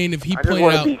believe Wayne if he I just pointed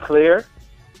want to out. be clear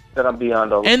that I'm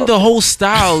beyond all And the whole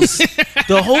styles,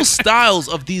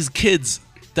 of these kids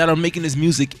that are making this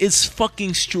music is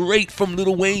fucking straight from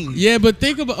Lil Wayne. Yeah, but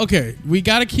think about, okay, we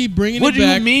got to keep bringing What it do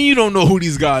back. you mean you don't know who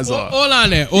these guys are? Hold on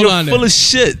there. Hold You're on full there. of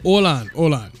shit. Hold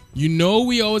on. You know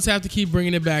we always have to keep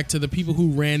bringing it back to the people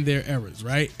who ran their eras,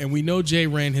 right? And we know Jay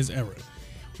ran his era.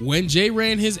 When Jay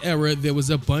ran his era, there was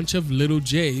a bunch of little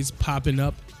Jays popping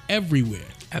up everywhere.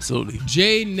 Absolutely.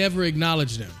 Jay never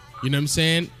acknowledged them. You know what I'm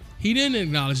saying? He didn't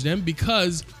acknowledge them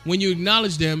because when you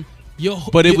acknowledge them,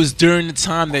 But it was during the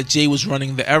time that Jay was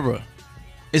running the era.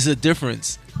 It's a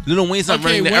difference. Lil Wayne's not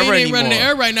running the Wayne era ain't anymore. running the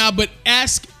era right now, but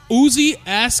ask Uzi,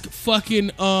 ask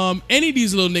fucking any of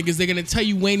these little niggas, they're gonna tell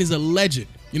you Wayne is a legend.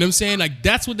 You know what I'm saying? Like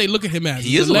that's what they look at him as.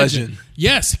 He He's is a legend.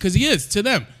 Yes, because he is to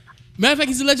them. Matter of fact,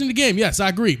 he's a legend of the game. Yes, I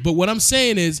agree. But what I'm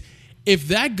saying is, if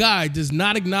that guy does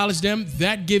not acknowledge them,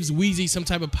 that gives Weezy some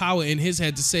type of power in his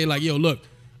head to say like, yo, look,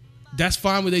 that's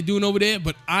fine what they doing over there,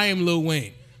 but I am Lil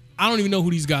Wayne. I don't even know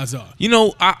who these guys are. You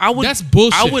know, I would. That's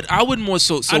bullshit. I would more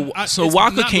so. So it's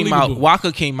Waka not came out. believable.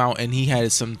 Waka came out and he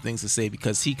had some things to say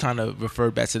because he kind of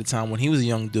referred back to the time when he was a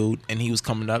young dude and he was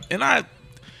coming up. And I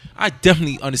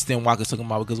definitely understand Waka's talking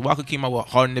about because Waka came out with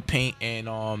Hard in the Paint and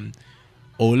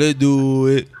Ole do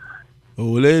it.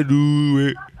 Ole do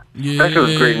it. Yeah. That shit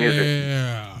was great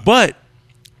music. But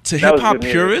to That hip was hop good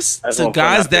music. purists, That's to one point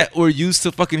guys out there. that were used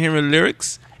to fucking hearing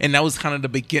lyrics, and that was kind of the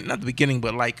beginning, not the beginning,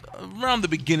 but like around the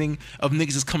beginning of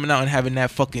niggas just coming out and having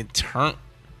that fucking turn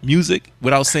music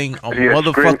without saying a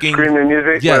motherfucking screaming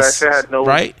music. yes, but that shit had no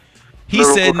right? He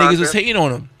lyrical said niggas was content. hating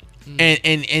on him,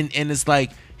 and it's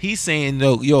like he's saying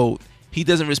no, yo. He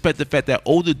doesn't respect the fact that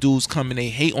older dudes come and they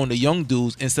hate on the young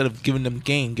dudes instead of giving them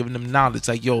game, giving them knowledge.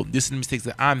 Like, yo, this is the mistakes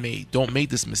that I made. Don't make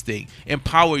this mistake.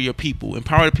 Empower your people.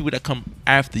 Empower the people that come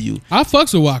after you. I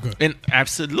fucks with Walker And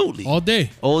absolutely. all day.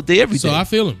 All day, every day. So I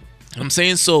feel him. I'm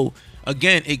saying, so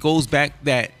again, it goes back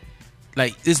that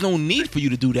like there's no need for you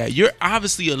to do that. You're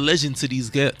obviously a legend to these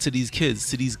kids,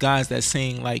 to these guys that's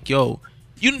saying like, yo,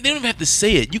 they don't even have to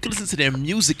say it. You can listen to their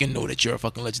music and know that you're a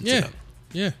fucking legend to Yeah. them.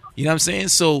 Yeah. You know what I'm saying?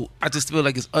 So I just feel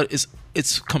like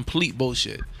it's complete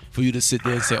bullshit for you to sit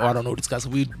there and say, "Oh, I don't know this guy." So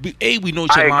we know I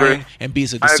you're agree. lying, and B,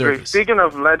 it's a I agree. disservice. Speaking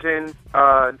of legends,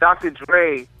 Dr.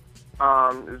 Dre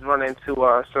is running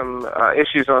into some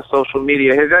issues on social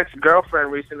media. His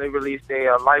ex-girlfriend recently released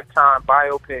a Lifetime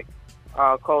biopic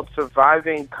called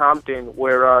Surviving Compton,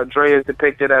 where Dre is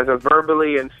depicted as a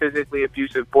verbally and physically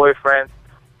abusive boyfriend.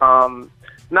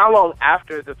 Not long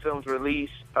after the film's release,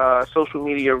 social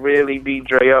media really beat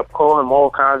Dre up, call him all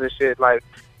kinds of shit like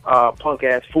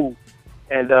punk-ass fool.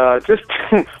 And just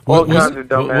all What was kinds it? of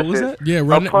dumb What ass was shit. that? Yeah, A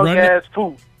run it. punk-ass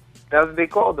fool. That's what they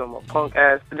called him, a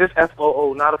punk-ass, just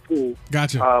F-O-O, not a fool,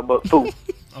 Gotcha. but fool.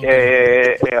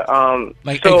 Yeah.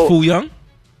 Like so, Egg Foo Young.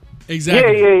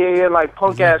 Exactly. Yeah, like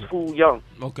punk-ass fool young.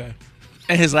 Okay.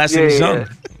 And his last name is Yeah, Young. yeah.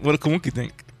 What a Kawunki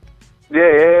think.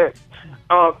 Yeah.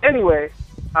 Anyway,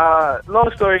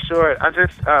 long story short, I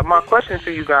just my question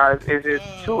to you guys is: it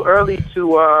too early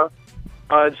to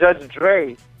judge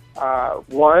Dre?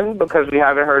 One, because we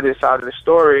haven't heard his side of the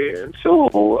story, and two,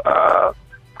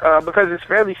 because it's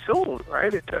fairly soon,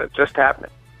 right? It just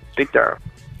happened. Big Durham.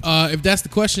 If that's the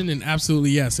question, then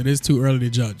absolutely yes. It is too early to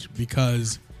judge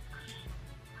because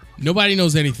nobody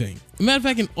knows anything. Matter of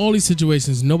fact, in all these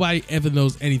situations, nobody ever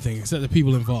knows anything except the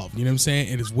people involved. You know what I'm saying?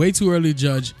 It is way too early to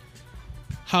judge.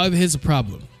 However, here's a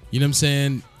problem. You know what I'm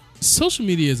saying? Social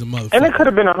media is a motherfucker. And it could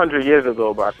have been 100 years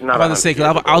ago, but not. I'm about to say, 'cause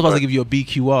 100 I was about years to ago, give you a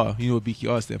BQR. You know what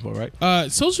BQR stands for,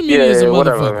 right? Social media is a Yeah,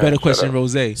 whatever, motherfucker. man. Better shut question, up.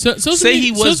 Rose. Social Say media-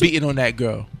 he was social- beating on that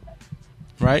girl,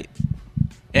 right?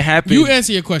 It happened. You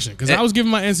answer your question because I was giving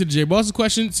my answer to Jay Boss's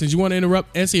question. Since you want to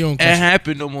interrupt, answer your own It question.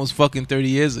 happened almost fucking 30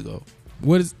 years ago.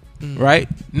 What is? Right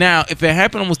now, if it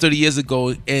happened almost 30 years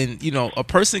ago, and you know, a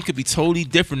person could be totally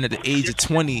different at the age of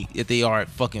 20 if they are at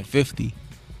fucking 50,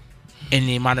 and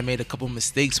they might have made a couple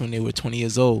mistakes when they were 20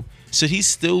 years old. Should he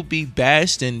still be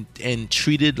bashed and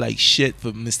treated like shit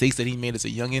for mistakes that he made as a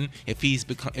youngin? If he's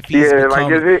become, Like, is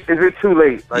it too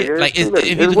late? Like, yeah, is like it too late?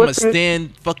 if he's become a What's the- stand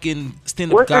up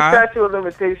What's the guy, statute of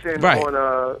limitation Right.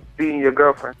 on beating your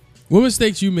girlfriend? What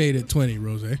mistakes you made at 20,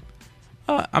 Rose?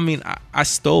 I mean, I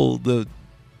stole the,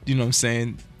 you know what I'm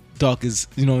saying, dark is,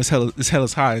 you know, it's hell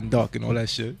is high and dark and all that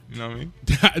shit. You know what I mean?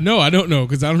 No, I don't know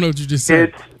because I don't know what you just said.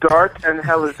 It's Dark and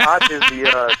Hell is Hot is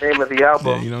the name of the Yeah,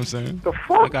 album. you know what I'm saying? The I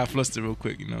fuck? got flustered real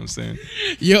quick, you know what I'm saying?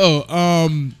 Yo,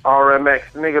 RMX.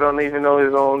 Nigga don't even know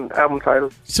his own album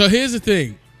title. so here's the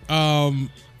thing.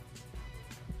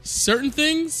 Certain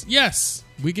things, yes,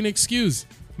 we can excuse.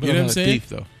 But You know I'm what I'm not a saying? thief,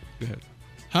 though. Go ahead.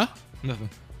 Huh? Nothing.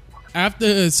 After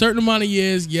a certain amount of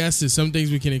years, yes, there's some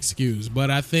things we can excuse. But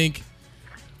I think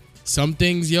some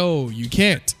things, you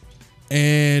can't.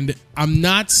 And I'm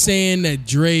not saying that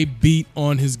Dre beat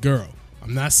on his girl.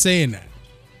 I'm not saying that.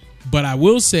 But I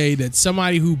will say that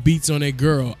somebody who beats on a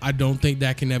girl, I don't think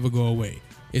that can ever go away.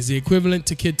 It's the equivalent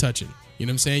to kid touching. You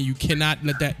know what I'm saying? You cannot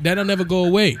let that'll never go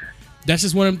away. That's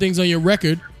just one of them things on your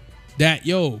record that,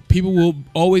 people will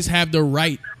always have the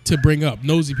right to bring up.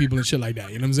 Nosy people and shit like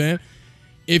that. You know what I'm saying?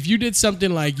 If you did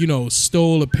something like,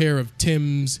 stole a pair of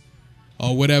Tim's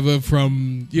or whatever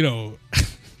from, An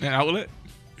outlet?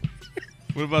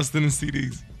 What about stealing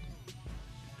CDs?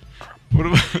 What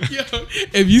about...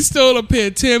 if you stole a pair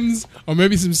of Tim's or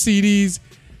maybe some CDs,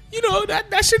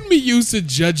 that shouldn't be used to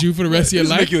judge you for the rest of your This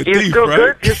life. make you a You're thief, still right?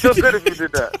 good. You're still good if you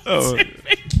did that. Oh,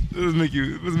 this make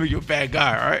you a bad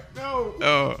guy, right? No.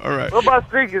 Oh, all right. What about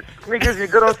sneakers? Sneakers, you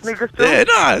good on sneakers too? Yeah,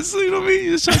 nah, it's, you know what I mean?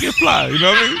 You're just trying to get fly, you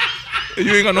know what I mean? And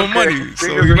you ain't got no Okay, money, so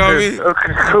sneakers you know are what I good. mean?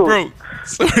 Okay, You cool. broke.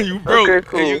 So you broke, Okay,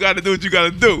 cool. and you got to do what you got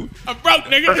to do. I'm broke,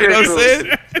 nigga. Okay, You know what cool. I'm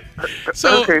saying?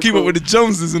 So Okay, Keep cool. up with the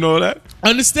Joneses and all that.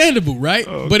 understandable, right?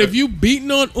 Oh, okay. But if you beating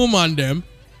on them,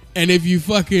 and if you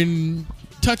fucking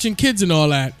touching kids and all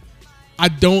that, I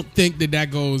don't think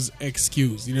that goes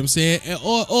excused. You know what I'm saying?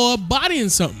 Or bodying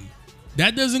something.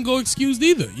 that doesn't go excused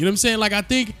either. You know what I'm saying? Like, I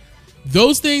think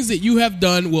those things that you have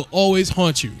done will always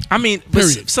haunt you. I mean, but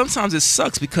Period. sometimes it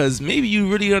sucks because maybe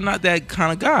you really are not that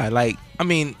kind of guy. Like, I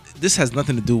mean, this has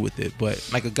nothing to do with it, but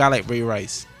like a guy like Ray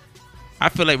Rice, I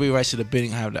feel like Ray Rice should have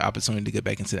the opportunity to get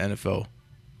back into the NFL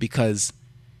because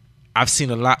I've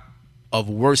seen a lot of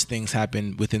worse things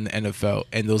happen within the NFL,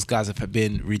 and those guys have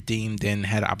been redeemed and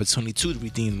had an opportunity to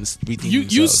redeem themselves.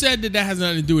 You said that has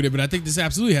nothing to do with it, but I think this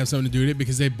absolutely has something to do with it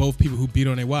because they're both people who beat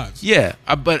on their wives. Yeah,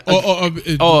 but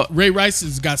Ray Rice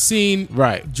has got seen.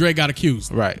 Right. Dre got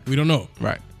accused. Right. We don't know.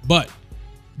 Right. But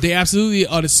they absolutely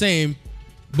are the same.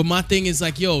 But my thing is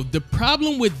like, yo, the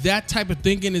problem with that type of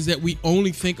thinking is that we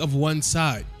only think of one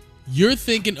side. You're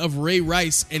thinking of Ray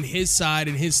Rice and his side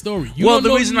and his story. Well,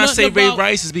 the reason I say Ray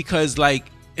Rice is because, like,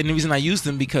 and the reason I used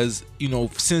him because, you know,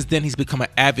 since then he's become an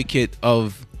advocate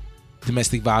of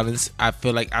domestic violence. I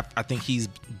feel like I think he's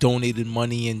donated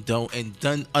money and done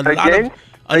a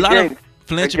lot of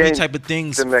philanthropy type of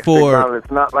things domestic for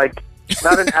violence.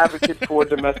 Not an advocate for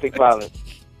domestic violence.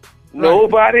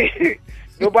 Nobody.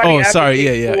 Oh, sorry.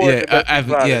 Yeah.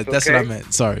 Violence, That's okay? what I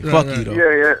meant. Sorry. Fuck you, though. Yeah.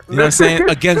 You know what I'm saying?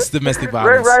 Against domestic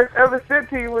violence. Ray Rice, ever since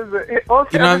he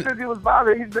was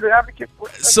violent, he's been an advocate for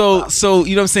So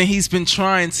you know what I'm saying? He's been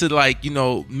trying to, like, you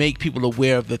know, make people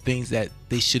aware of the things that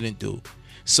they shouldn't do.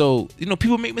 So, you know,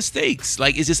 people make mistakes.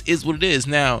 Like, it just is what it is.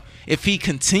 Now, if he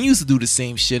continues to do the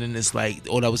same shit and it's like,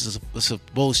 oh, that was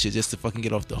just bullshit just to fucking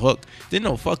get off the hook, then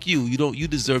no, fuck you. You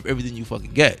deserve everything you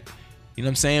fucking get. You know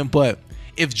what I'm saying? But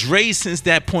if Dre, since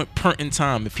that point in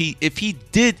time, if he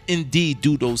did indeed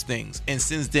do those things, and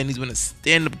since then he's been a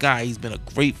stand-up guy, he's been a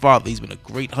great father, he's been a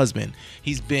great husband,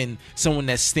 he's been someone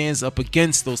that stands up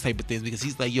against those type of things because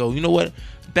he's like, yo, you know what?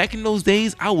 Back in those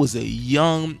days, I was a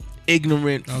young,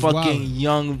 ignorant, fucking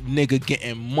young nigga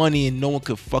getting money and no one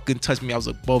could fucking touch me. I was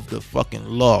above the fucking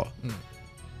law.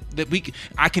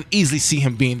 I can easily see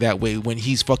him being that way when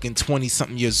he's fucking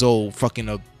 20-something years old, fucking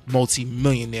a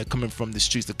multi-millionaire coming from the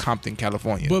streets of Compton,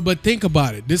 California. But think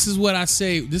about it. This is what I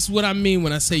say. This is what I mean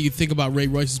when I say you think about Ray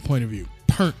Rice's point of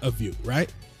view,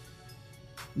 right?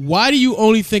 Why do you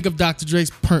only think of Dr. Dre's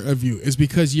point of view? Is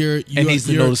because he's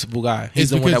the noticeable guy.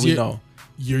 He's the one that we know.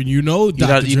 You're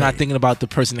not thinking about the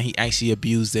person that he actually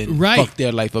abused and fucked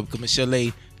their life up. Because Michelle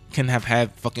A can have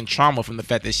had fucking trauma from the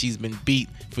fact that she's been beat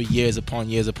for years upon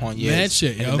years upon years. Mad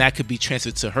shit, and that could be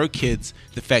transferred to her kids.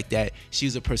 The fact that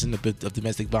she's a person of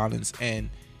domestic violence and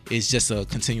it's just a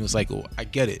continuous cycle. I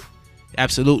get it.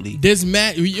 Absolutely. There's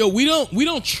we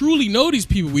don't truly know these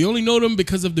people. We only know them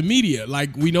because of the media.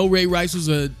 Like, we know Ray Rice was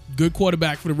a good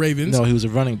quarterback for the Ravens. No, he was a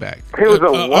running back. He was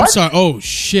a what? I'm sorry. Oh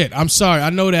shit. I'm sorry. I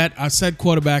know that. I said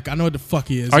quarterback. I know what the fuck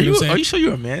he is. Are you you sure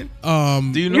you're a man?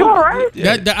 Do you know? You all right?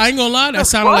 Yeah. That I ain't gonna lie. That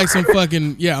sounded like some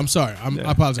fucking. Yeah, I'm sorry. I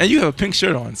apologize. And you have a pink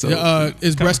shirt on, so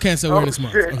it's breast cancer awareness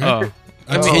month. Shit. Okay.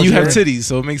 and you have titties,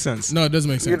 so it makes sense. No, it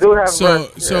doesn't make sense. You do have so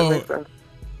it makes sense.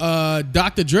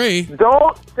 Dr. Dre.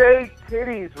 Don't say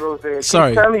titties, Rose. Sorry.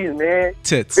 I'm telling you, man.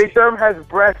 Tits. Big Therm has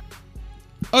breasts.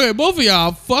 Okay, both of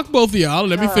y'all. Fuck both of y'all.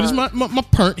 Let me finish my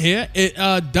pernt here.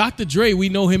 Dr. Dre, we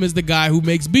know him as the guy who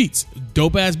makes beats.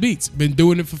 Dope ass beats. Been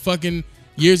doing it for fucking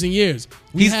years and years.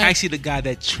 He's actually the guy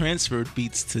that transferred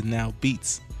beats to now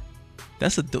Beats.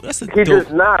 That's a He dope.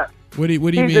 does not. What do you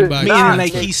mean by Meaning, not.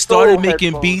 like, he He started stole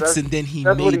making headphones. beats That's- and then he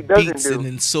that's what he made doesn't beats do. and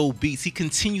then sold beats. He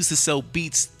continues to sell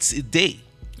beats today.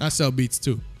 I sell beats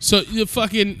too. So you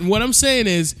fucking what I'm saying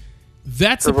is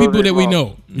that's the The people that we Rosie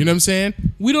know. You know what I'm saying?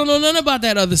 We don't know none about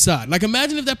that other side. Like,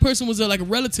 imagine if that person was like a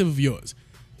relative of yours.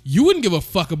 You wouldn't give a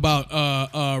fuck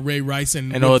about Ray Rice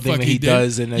and all what the the thing fuck that he he did.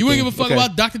 does and You wouldn't give a everything. fuck Okay.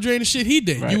 about Dr. Dre and the shit he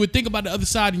did. Right. You would think about the other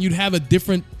side and you'd have a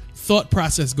different thought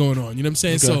process going on. You know what I'm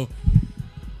saying? Okay. So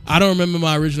I don't remember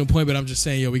my original point, but I'm just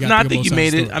saying, yo, we got. No, I to think you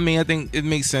made it. I mean, I think it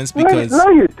makes sense because. No,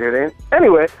 you didn't.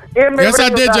 Anyway, Yes, I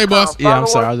did, J-Boss. Yeah, I'm Follow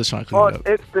sorry. I us was just trying to clean on it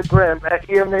up. Instagram at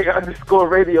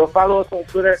EMA_radio. Follow us on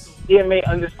Twitter,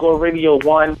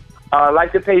 EMA_radio1.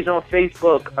 Like the page on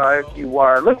Facebook. If you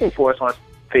are looking for us on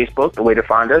Facebook, the way to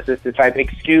find us is to type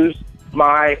 "excuse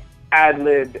my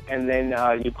ad-lib," and then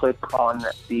you click on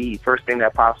the first thing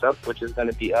that pops up, which is going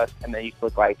to be us, and then you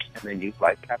click like, and then you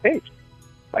like that page.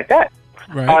 Like that.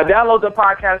 Right. Download the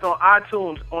podcast on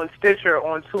iTunes, on Stitcher,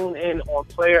 on TuneIn, on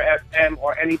Player FM,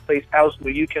 or any place else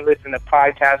where you can listen to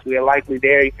podcasts. We are likely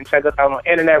there. You can check us out on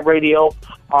internet radio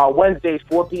Wednesdays,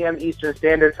 4 p.m. Eastern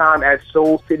Standard Time at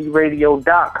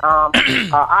SoulCityRadio.com.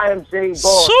 I am Jay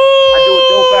Boss. I do a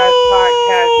dope-ass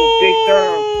podcast with Big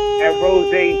Therm and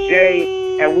Rose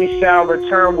J, and we shall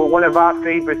return with one of our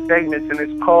favorite segments, and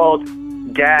it's called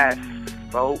Gas,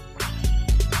 folks.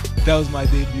 That was my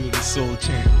debut of the Soul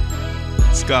Champ.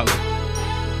 Scholar.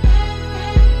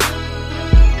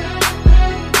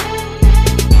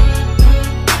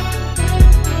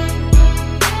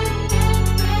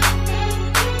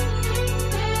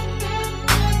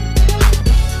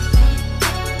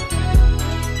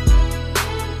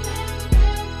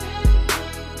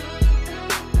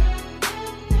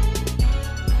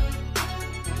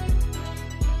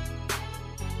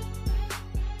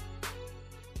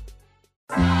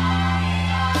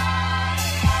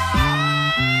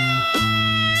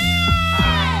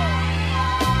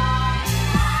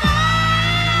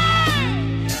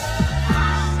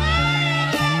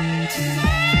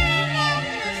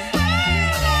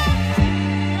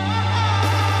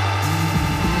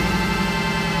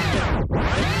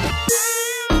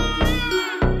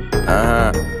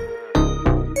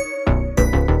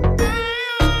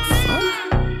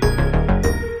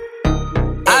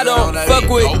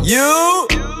 with you.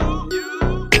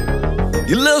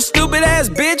 You little stupid ass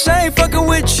bitch, I ain't fucking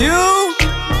with you.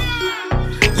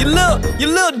 You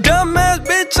little dumb ass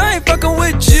bitch, I ain't fucking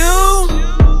with you.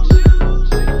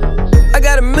 I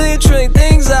got a million trillion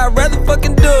things I'd rather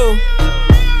fucking do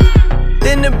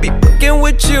than to be fucking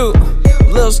with you.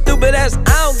 Little stupid ass, I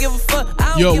don't give a fuck.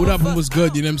 Yo, what up and what's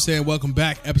good? You know what I'm saying? Welcome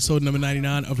back. Episode number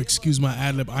 99 of Excuse My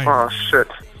Adlib. Oh, shit.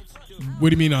 What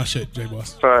do you mean, oh shit,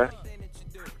 J-Boss? Sorry.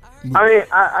 I mean,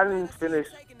 I didn't finish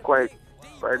quite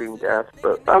writing gas,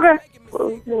 but okay.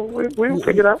 Well, we can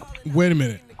pick it up. Wait a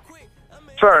minute.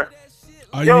 Sure.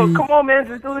 Come on, man.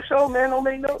 Just do the show, man. Don't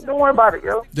worry about it,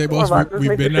 yo. J-Boss,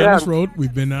 we've been down this road.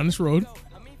 We've been down this road.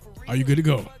 Are you good to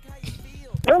go?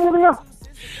 Yeah, here we go.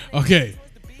 Okay.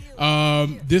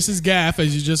 This is GAF,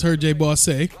 as you just heard J-Boss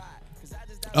say.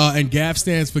 And GAF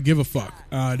stands for give a fuck.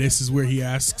 This is where he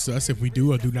asks us if we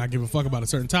do or do not give a fuck about a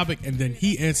certain topic, and then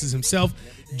he answers himself.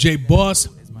 J-Boss,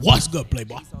 what's good,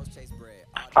 Playboy?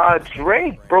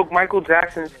 Drake broke Michael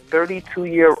Jackson's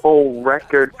 32-year-old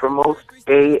record for most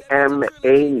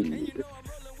AMAs.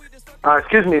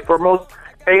 For most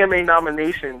AMA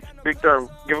nominations. Big term.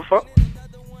 Give a fuck?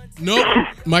 Nope.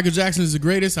 Michael Jackson is the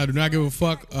greatest. I do not give a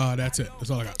fuck. That's it.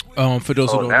 That's all I got. For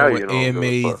those who don't know what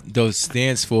AMA those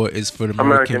stands for, is for the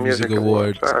American Music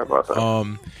Awards. Sorry about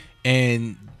that.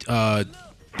 And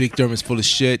Big Therm is full of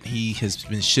shit. He has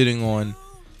been shitting on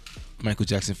Michael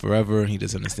Jackson forever. He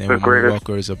doesn't understand what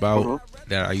Moonwalker is about. Mm-hmm.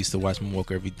 That I used to watch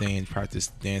Moonwalker every day and practice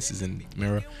dances in the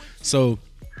mirror. So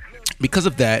because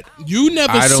of that, you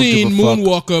never seen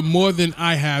Moonwalker more than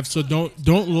I have. So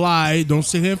don't lie. Don't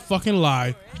sit here and fucking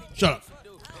lie. Shut up.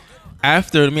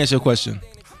 Let me ask you a question.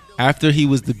 After he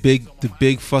was the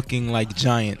big fucking like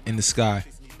giant in the sky,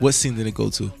 what scene did it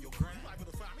go to?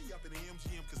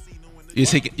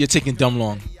 You're taking dumb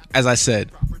long. As I said,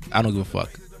 I don't give a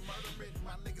fuck.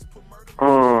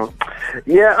 I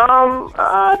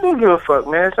do give a fuck,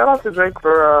 man. Shout out to Drake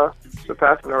for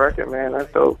surpassing the record, man.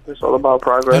 That's dope. It's all about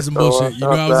progress. That's some bullshit.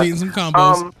 I was eating some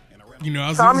combos.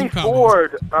 Tommy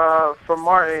Ford from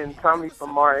Martin. Tommy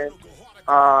from Martin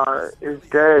is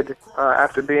dead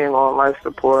after being on life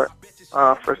support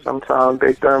for some time.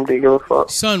 Big Therm, do you give a fuck?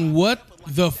 Son, what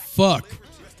the fuck?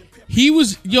 I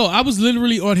was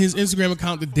literally on his Instagram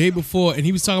account the day before, and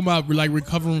he was talking about like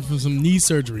recovering from some knee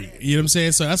surgery. You know what I'm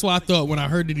saying? So that's why I thought when I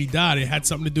heard that he died, it had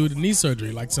something to do with the knee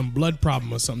surgery, like some blood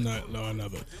problem or something or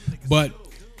another. But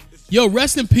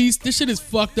rest in peace. This shit is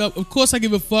fucked up. Of course I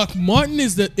give a fuck. Martin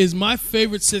is my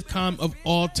favorite sitcom of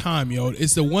all time, yo.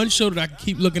 It's the one show that I can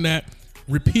keep looking at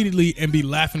repeatedly and be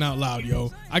laughing out loud,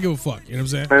 yo. I give a fuck. You know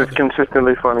what I'm saying? It's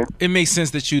consistently funny. It makes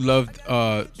sense that you loved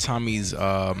Tommy's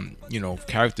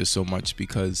character so much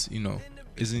because,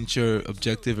 isn't your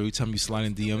objective every time you slide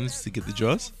in DMs to get the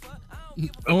draws?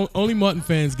 Only Martin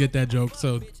fans get that joke,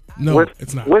 so no,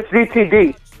 it's not. What's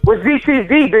ZTD? What's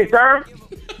ZTD, Big Therm?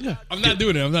 Yeah, I'm not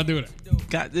doing it.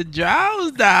 Got the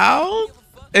draws down.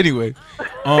 Anyway,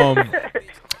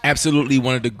 absolutely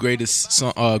one of the greatest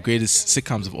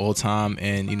sitcoms of all time,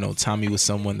 and Tommy was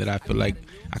someone that I feel like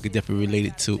I could definitely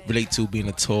relate to being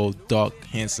a tall, dark,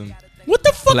 handsome. What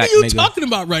the fuck are you nigga. talking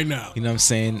about right now? You know what I'm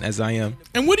saying? As I am.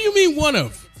 And what do you mean one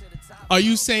of? Are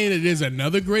you saying it is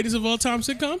another greatest of all time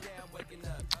sitcom?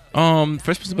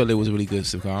 Fresh Prince of Bel-Air was a really good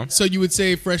sitcom. So you would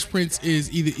say Fresh Prince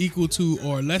is either equal to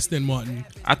or less than Martin?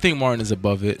 I think Martin is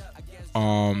above it.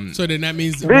 So then that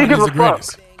means Martin is the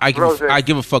greatest. I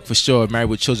give a fuck for sure. Married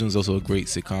with Children is also a great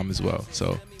sitcom as well.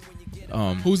 So,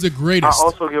 who's the greatest? I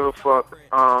also give a fuck.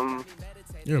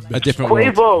 You're a bitch. A Different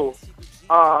World.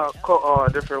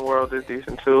 Different World is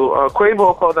decent too.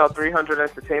 Quavo called out 300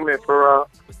 Entertainment for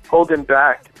holding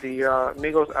back the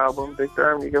Migos album. Big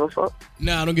Therm, you give a fuck?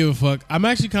 Nah, I don't give a fuck. I'm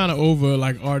actually kind of over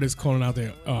like artists calling out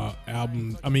their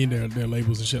album. I mean their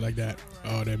labels and shit like that.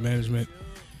 Their management.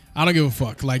 I don't give a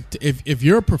fuck. Like if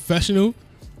you're a professional,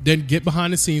 then get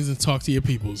behind the scenes and talk to your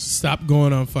peoples. Stop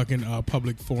going on fucking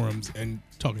public forums and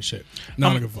talking shit. No,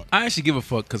 I don't give a fuck. I actually give a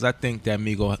fuck because I think that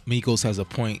Migos has a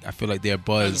point. I feel like their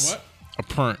buzz,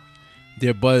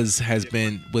 their buzz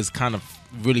was kind of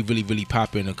really, really, really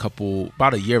popping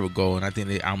about a year ago, and I think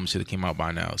the album should have came out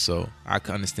by now. So I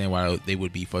can understand why they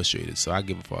would be frustrated. So I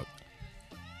give a fuck.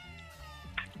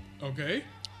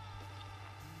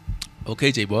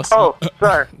 Okay, J-Boss. Oh,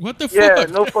 sorry. What the fuck? Yeah,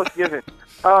 no fuck given.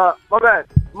 My bad.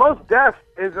 Most Def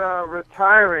is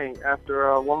retiring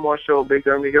after one more show. Big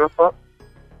Therm, you give a fuck?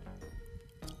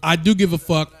 I do give a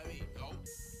fuck.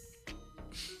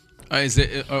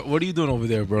 What are you doing over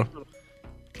there, bro?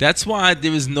 That's why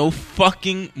there is no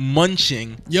fucking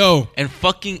munching, and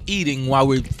fucking eating while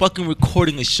we're fucking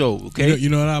recording a show. Okay? You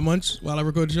know what I munch while I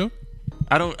record the show?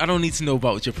 I don't need to know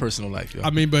about your personal life, yo. I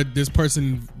mean, but this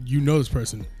person, you know this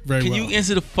person very Can well. you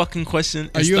answer the fucking question?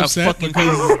 Are And you stop upset? fucking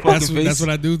Because crazy fucking that's what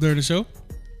I do during the show.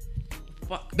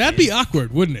 Fuck, That'd be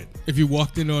awkward, wouldn't it? If you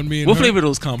walked in on me and What her? flavor are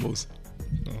those combos?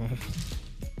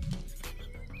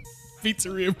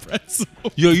 Pizzeria pretzel.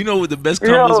 Yo, you know what the best Yo,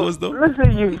 combos was though?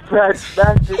 listen, you fat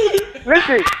bastard.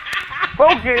 Listen,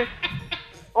 focus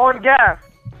on gas.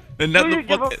 And not Do you the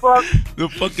give a fucking, fuck? the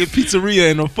fucking pizzeria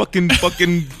and the fucking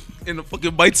in the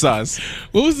fucking bite size.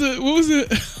 What was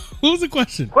the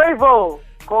question? Quavo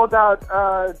called out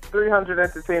 300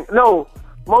 Entertainment. No,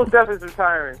 Mos Def is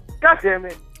retiring. God damn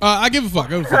it. I give a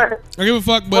fuck. I give a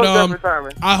fuck. But Mos Def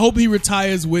retirement. I hope he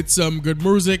retires with some good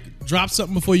music. Drop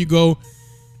something before you go.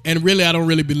 And really, I don't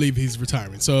really believe he's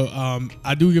retiring. So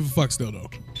I do give a fuck still, though.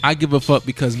 I give a fuck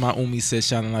because my Umi said,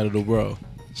 "Shine the light of the world,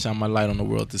 shine my light on the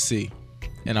world to see,"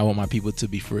 and I want my people to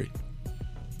be free.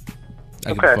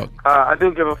 I give a Okay, fuck. I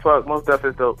do give a fuck. Most Def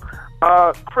is dope.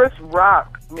 Chris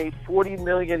Rock made $40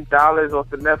 million off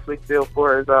the Netflix deal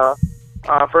for his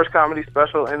first comedy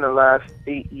special in the last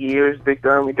 8 years. Big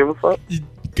Durham, you give a fuck?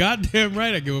 Goddamn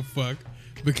right I give a fuck.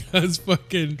 Because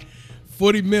fucking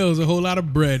 40 mil is a whole lot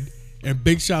of bread. And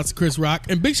big shouts to Chris Rock.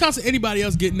 And big shouts to anybody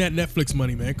else getting that Netflix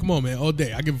money, man. Come on, man. All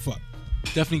day. I give a fuck.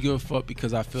 Definitely give a fuck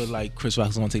because I feel like Chris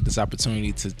Rock's gonna take this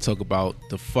opportunity to talk about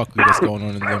the fuckery that's going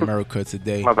on in America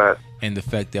today, My bad. and the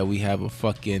fact that we have a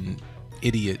fucking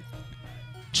idiot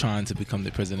trying to become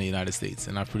the president of the United States.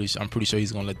 And I'm pretty sure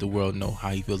he's gonna let the world know how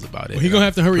he feels about it. Well, he gonna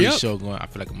have to hurry up. I feel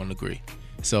like I'm gonna agree.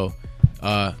 So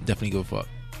definitely give a fuck.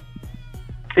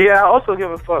 Yeah, I also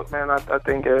give a fuck, man. I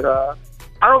think it.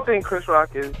 I don't think Chris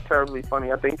Rock is terribly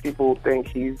funny. I think people think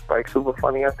he's like super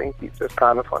funny. I think he's just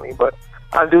kind of funny, but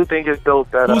I do think it's dope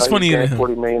that Who's he's funnier getting than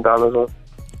him? $40 million off.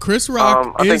 Chris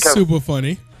Rock I is think super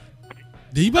funny.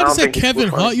 Did you about to don't say think he's Kevin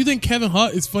super Hart? funny. You think Kevin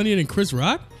Hart is funnier than Chris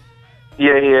Rock?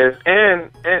 Yeah, he is. And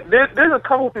there's a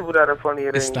couple people that are funnier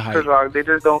It's than the hype. Chris Rock. They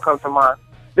just don't come to mind.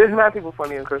 There's mad people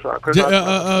funnier than Chris Rock. Chris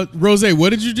Rock. Rose, what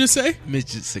did you just say?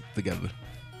 Midgets stick together.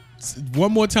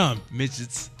 One more time.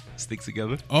 Midgets stick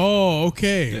together. Oh,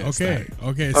 okay. Yeah, it's okay. that.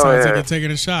 Okay. It Oh, sounds like yeah. you're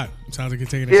taking a shot. Sounds like you're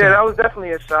taking a Yeah, shot. that was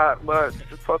definitely a shot, but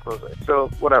fuck those. So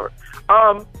whatever.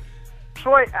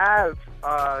 Troy Ave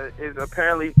is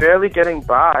apparently barely getting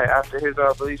by after his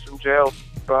release from jail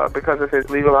because of his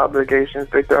legal obligations.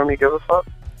 Big Durham, you give a fuck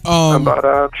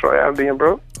about Troy Ave being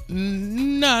broke?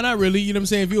 Nah, not really. You know what I'm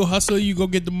saying? If you're a hustler, you go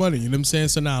get the money. You know what I'm saying?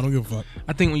 So nah, I don't give a fuck.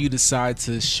 I think when you decide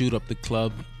to shoot up the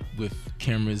club with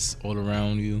cameras all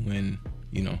around you and,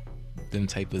 you know, them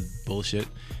type of bullshit,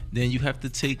 then you have to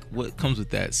take what comes with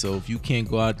that. So if you can't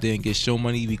go out there and get show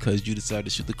money because you decided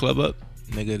to shoot the club up,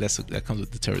 nigga, that comes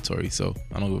with the territory. So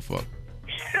I don't give a fuck.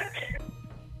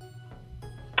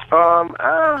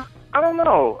 I don't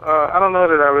know. I don't know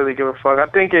that I really give a fuck. I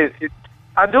think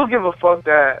I do give a fuck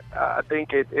that I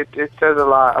think it says a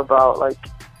lot about like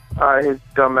his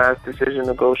dumbass decision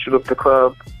to go shoot up the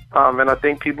club. And I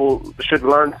think people should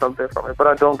learn something from it. But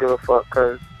I don't give a fuck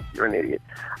because you're an idiot.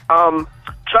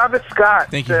 Travis Scott.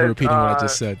 Thank you for said, repeating what I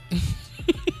just said.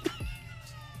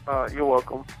 You're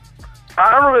welcome.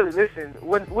 I don't really listen.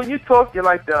 When you talk, you're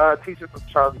like the teacher from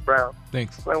Charlie Brown.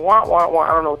 Thanks. Like wah wah wah. I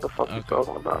don't know what the fuck you're Okay.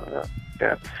 talking about.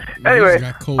 Yeah. Man, Anyway, he's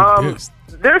got cold dicks.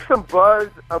 there's some buzz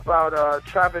about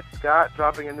Travis Scott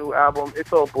dropping a new album.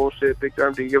 It's all bullshit. Big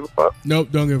Durham, do you give a fuck? Nope,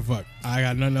 don't give a fuck. I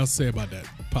got nothing else to say about that.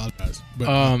 Apologize. But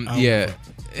I don't give a Yeah.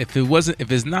 fuck.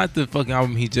 If it's not the fucking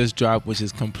album he just dropped, which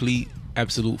is complete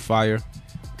absolute fire,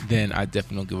 then I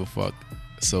definitely don't give a fuck.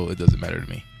 So it doesn't matter to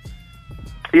me.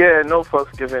 Yeah, no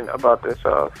fucks given about this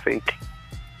fake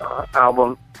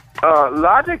album.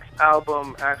 Logic's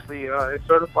album actually is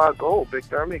certified gold. Big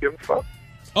Durham, you give a fuck?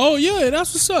 Oh yeah,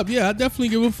 that's what's up. Yeah, I definitely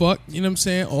give a fuck. You know what I'm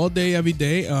saying? All day, every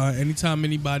day. Anytime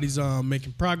anybody's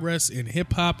making progress in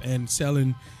hip hop and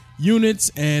selling units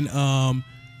and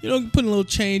putting a little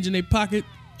change in their pocket,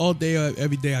 all day,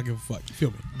 every day, I give a fuck. You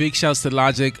feel me? Big shouts to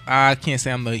Logic. I can't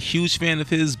say I'm a huge fan of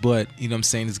his, but you know what I'm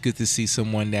saying, it's good to see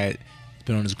someone that's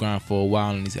been on his grind for a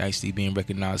while and he's actually being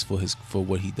recognized for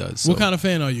what he does. So, What kind of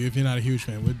fan are you if you're not a huge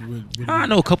fan? What I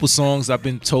know a couple songs. I've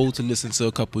been told to listen to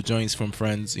a couple joints from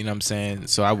friends. You know what I'm saying?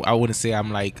 So I wouldn't say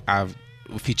I'm like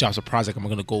if he drops a project, I'm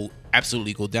gonna go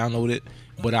download it.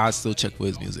 But I'll still check for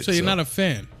his music. So you're not a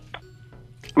fan?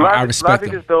 I respect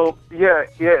Logic him. is dope. Yeah,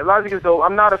 Logic is dope.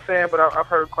 I'm not a fan, but I've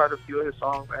heard quite a few of his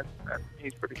songs, and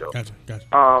he's pretty dope.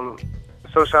 Gotcha.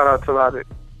 So shout out to Logic.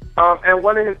 And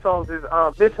one of his songs is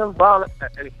 "Bitch and Violent."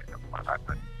 Anyway,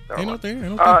 Ain't no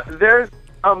thing. there's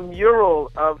a mural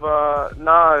of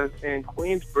Nas in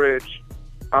Queensbridge.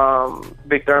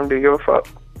 Big Durham, do you give a fuck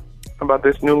about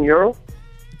this new mural?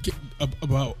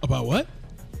 About what?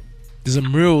 There's a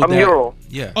mural.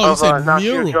 Yeah. Oh, you Of said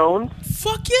Nasir mural. Jones.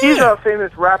 Fuck He's yeah. a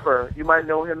famous rapper. You might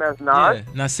know him as Nas. Yeah.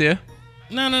 Nasir.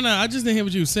 No. I just didn't hear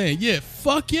what you were saying. Yeah,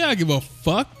 fuck yeah, I give a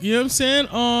fuck. You know what I'm saying?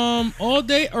 All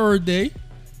day, every day.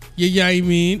 Yeah, I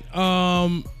mean.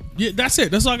 Yeah, that's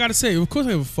it. That's all I gotta say. Of course I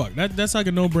give a fuck. That's like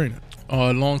a no-brainer.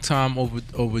 A long time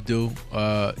overdue. You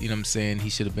know what I'm saying? He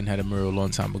should have had a mural a long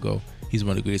time ago. He's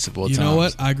one of the greatest of all time. You know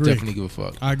what? I agree. Definitely give a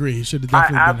fuck. I agree. He should have I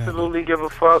definitely been absolutely give a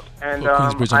fuck, and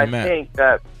Queensbridge on I the map. think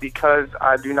that because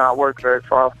I do not work very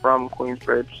far from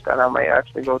Queensbridge, that I might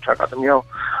actually go check out the mural.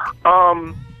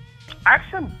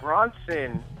 Action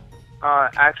Bronson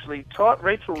actually taught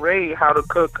Rachel Ray how to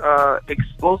cook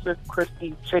explosive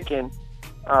crispy chicken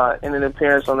in an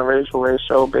appearance on the Rachel Ray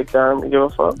show. Big Durham, you give a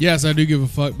fuck? Yes, I do give a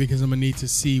fuck because I'm gonna need to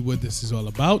see what this is all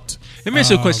about. Let me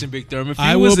ask you a question, Big Durham. If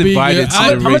I you was will be- invited I- to I'm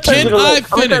the gonna Rachel send you the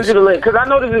link. I'm gonna send you the link because I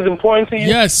know this is important to you.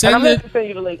 Yeah, and send I meant it. to send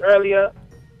you the link earlier.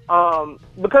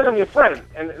 Because I'm your friend,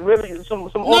 and really some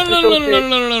official no, shit. You know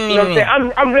what I'm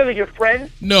saying? I'm really your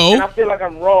friend. No. And I feel like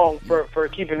I'm wrong for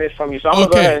keeping this from you. So I'm gonna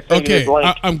go ahead and send you Okay. this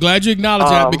link. I'm glad you acknowledge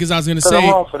that because I was gonna 'cause I'm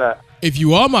say wrong for that. if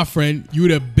you are my friend, you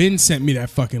would have been sent me that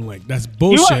fucking link. That's You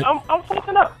bullshit. right. I'm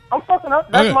fucking up.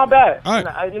 That's Okay. my bad. All right.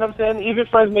 And you know what I'm saying? Even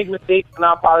friends make mistakes, and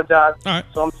I apologize. All right.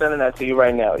 So I'm sending that to you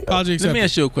right now. Yo. Apology Let me accepted.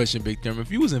 ask you a question, Big Durham.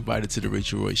 If you was invited to the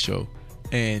Rachel Roy show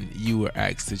and you were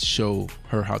asked to show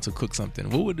her how to cook something,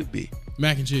 what would it be?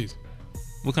 Mac and cheese.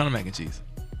 What kind of mac and cheese?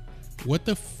 What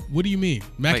do you mean?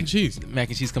 Mac and cheese. Mac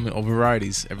and cheese come in all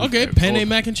varieties. Okay, penne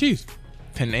mac and cheese.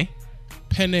 Penne?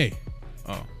 Penne.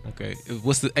 Oh, okay.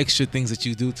 What's the extra things that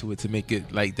you do to it to make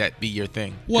it like that be your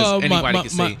thing? 'Cause Well, anybody can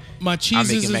say, my I'm cheeses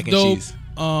making is mac and dope. cheese.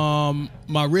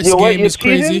 My wrist Yo, what, game your is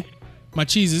crazy. cheeses? My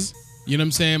cheeses. You know what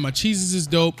I'm saying? My cheeses is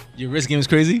dope. Your wrist game is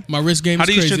crazy? My wrist game How is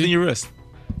do you crazy. strengthen your wrist?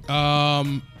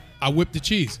 I whip the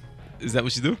cheese. Is that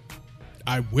what you do?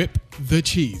 I whip the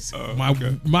cheese. Oh, my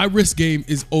okay. my wrist game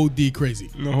is OD crazy.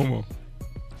 No homo.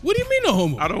 What do you mean no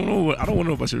homo? I don't know. I don't want to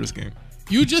know about your wrist game.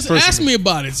 You just Personally. asked me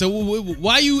about it. So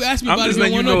why you ask me I'm about just it?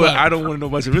 letting You you don't know want that to I know don't want to know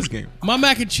about your wrist game. My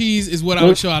mac and cheese is what I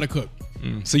would show how to cook.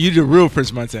 So you the real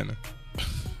Prince Montana.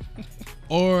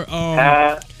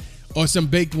 Or some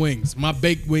baked wings. My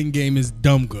baked wing game is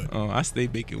dumb good. Oh, I stay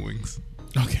baking wings.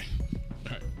 Okay.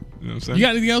 You know what I'm saying? You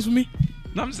got anything else for me?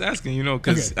 No, I'm just asking,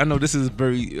 because Okay. I know this is a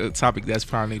very topic that's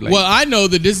probably like. Well, I know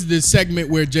that this is the segment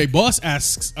where Jay Boss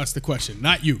asks us the question,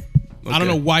 not you. I don't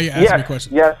Okay. know why you're asking me a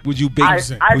question. Yes. would you bake? I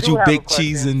would do you have a bake question.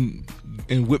 cheese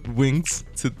and whip wings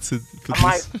to for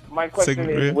My this question segment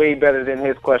is right here? way better than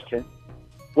his question.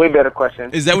 Way better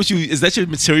question. Is that your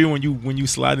material when you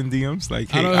slide in DMs? Like,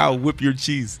 I hey, don't- I'll whip your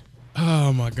cheese.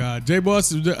 Oh my God, Jay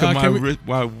Boss. Cause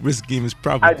my wrist game is I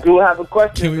probably. do have a Can we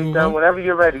question. move Big Durham. on? Whenever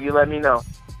you're ready, you let me know.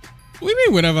 What do you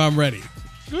mean? Whenever I'm ready.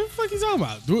 What the fuck you talking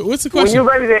about? What's the When question? you're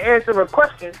ready to answer a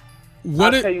question,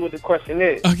 What? I'll tell you what the question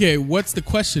is. Okay, what's the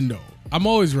question though? I'm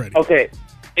always ready. Okay,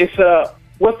 it's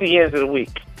what's the yams of the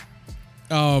week?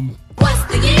 What's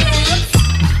the yams?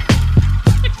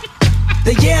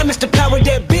 The yam is the power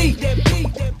that beat.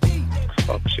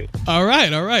 Fuck shit. All right.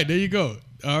 There you go.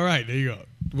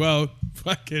 Well,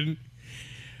 fucking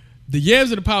the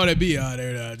yams are the power that be out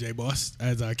there, Jay Boss,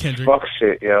 as Kendrick Fuck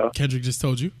shit, yo. Kendrick just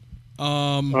told you.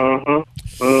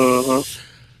 Mm-hmm.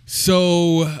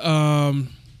 So,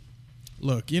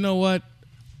 look, you know what?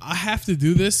 I have to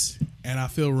do this, and I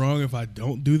feel wrong if I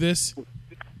don't do this.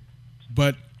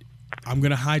 But I'm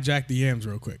gonna hijack the yams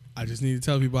real quick. I just need to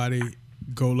tell everybody,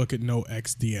 go look at No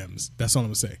X DMs. That's all I'm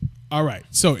gonna say. All right.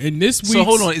 So in this week, So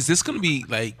hold on, is this gonna be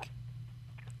like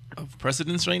of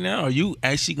precedence right now? Are you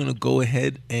actually gonna go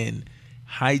ahead and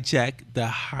hijack the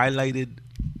highlighted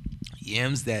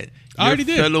yams that I already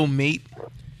did.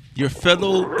 your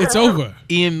fellow It's over.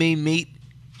 EMA mate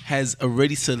has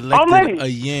already I'm selected ready. a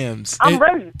yams I'm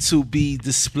ready. to be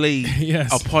displayed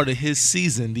Yes. a part of his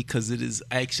season because it is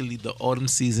actually the autumn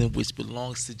season which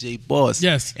belongs to Jay Boss.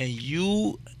 Yes. And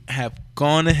you have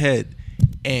gone ahead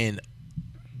and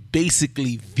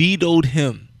basically vetoed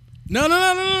him.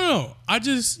 No. I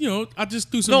just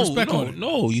threw some respect on it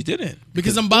No, you didn't.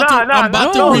 because I'm about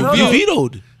to No, review. You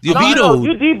vetoed. You No, vetoed.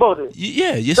 you deboed it.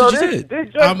 Yeah, yes, So you this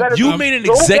did. joint better You be made an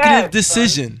so executive bad, son.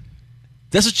 decision.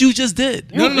 That's what you just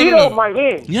did. You vetoed my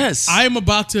hand. Yes. I am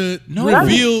about to no,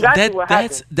 reveal. Exactly what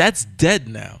that's dead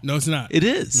now. No, it's not. It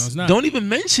is. No, it's not. Don't even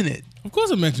mention it. Of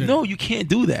course, I mentioned it. No, you can't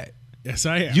do that. Yes,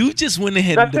 I am. You just went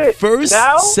ahead That's and the it. first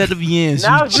Now- set of yams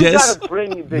Now you you just gotta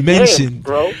bring me the mentioned. yams,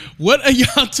 bro. What are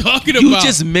y'all talking You about?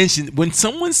 just mentioned when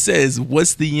someone says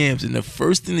what's the yams and the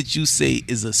first thing that you say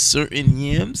is a certain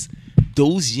yams,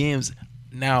 those yams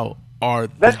now are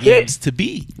the That's yams it. to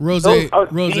be. Rose. Those are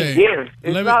Rose. these yams.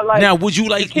 It's Let me- not like Now, would you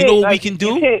like? You can't, know what we like, can you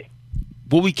do? can't-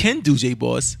 what we can do, J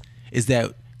Boss, is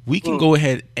that we can go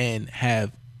ahead and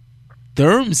have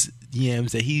Therm's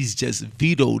yams that he's just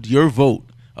vetoed your vote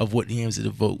of what yams of the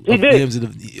vote yams of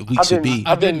the week should be.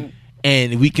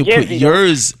 And we can put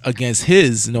yours against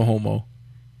his, no homo.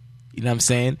 You know what I'm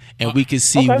saying? And we can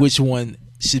see which one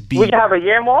should be. We can have a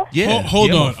yam off? Yeah.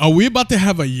 Hold on. Are we about to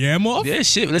have a yam off? Yeah,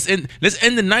 shit. Let's end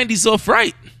the 90s off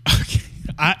right. Okay.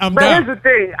 I'm But down. here's the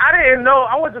thing. I didn't know.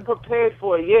 I wasn't prepared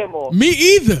for a yam off. Me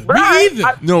either. But Me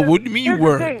either. No, what do you mean you here's the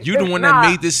were? thing. You're the It's one not. that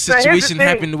made this So here's the situation thing.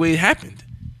 happen the way it happened.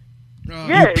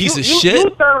 Yeah, you piece of shit. You, you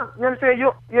know what I'm saying?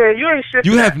 You ain't shit.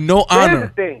 You for have that. no But here's honor.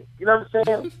 the thing. You know what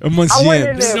I'm saying? Amongst I went in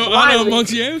yams. there No honor blindly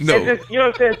amongst yams? No. and just, you know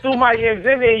what I'm saying, threw my yams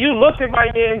in there. You looked at my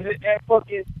yams and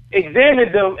fucking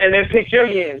examined them and then picked your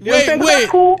yams. You know what I'm saying? Wait.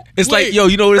 That's cool. It's Wait. like, yo,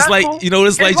 you know what it's That's like? cool. You know what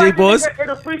it's like, It's J Boss? In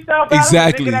a freestyle battle,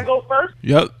 Exactly. the nigga that go first.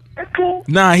 Yep. That's cool.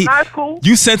 Nah, it's cool.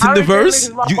 You sent him I the didn't give verse.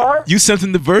 niggas my part. You sent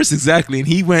him the verse exactly, and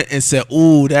he went and said,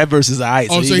 "Ooh, that verse is alright."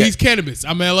 Oh, so he he's cannabis.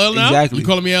 I'm LL now? Exactly. You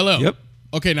calling me LL? Yep.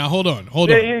 Okay, now hold on.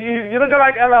 Yeah, you looking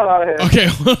like LL out here. Okay, You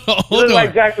hold look on.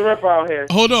 like Jack the Ripper out here.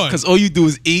 Hold on. because all you do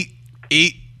is eat.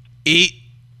 Eat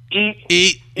yams?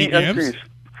 MCs.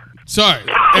 Sorry.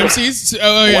 MCs?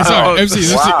 Oh, yeah, Wow. sorry.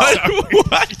 MCs. Wow.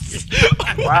 What?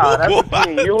 Wow, that's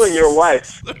between you and your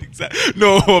wife.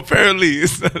 No, apparently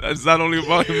it's not only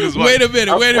about him and his wife. Wait a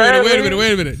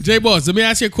minute. J Boss, let me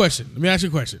ask you a question.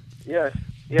 Yes.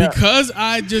 Yeah. Because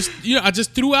I just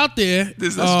threw out there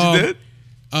This is what you did?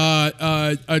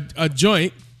 a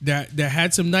joint that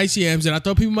had some nice yams that I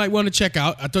thought people might want to check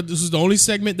out. I thought this was the only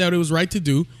segment that it was right to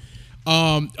do.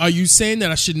 Are you saying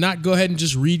that I should not go ahead and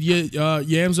just read your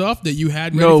yams off that you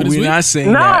had ready No, for this we're week? not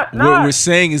saying Nah, that. nah. What we're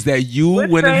saying is that you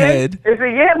went ahead. It's a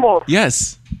yam off.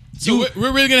 Yes. So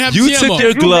we're really gonna have you this yam took off. your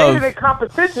You glove. made it a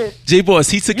competition. J Boss,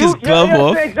 he took his glove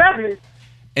off Exactly.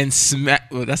 and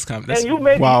smacked. Well, that's kind of. That's And you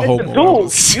made wild it's homo. a duel.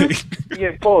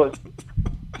 Yeah, pause.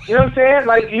 You know what I'm saying?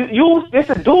 Like you it's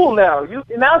a duel now.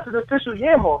 Now it's an official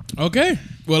yam off. Okay.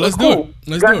 Well, let's Cool. do it.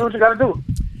 Let's you gotta do do what you gotta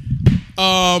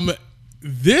do. it.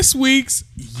 This week's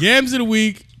Yams of the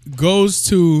Week goes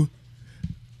to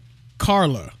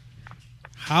Carla.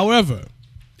 However,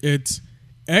 it's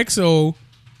XO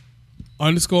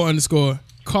 __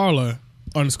 Carla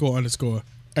 __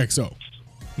 XO.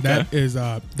 That is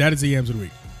the Yams of the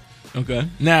Week. Okay.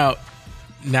 Now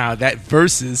that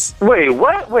versus. Wait,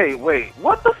 what? Wait.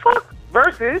 What the fuck?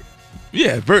 Versus?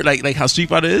 Yeah, like how Street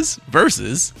Fighter is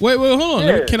versus. Wait, hold on.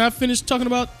 Yeah. Can I finish talking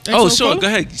about XO Oh, sure. Carla? Go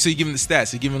ahead. So you're giving the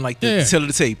stats. You're giving like the Yeah. tail of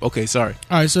the tape. Okay, sorry.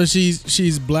 All right, so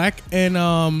she's black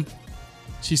and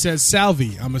she says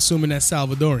Salvi. I'm assuming that's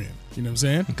Salvadorian. You know what I'm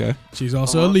saying? Okay. She's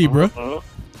also a Libra.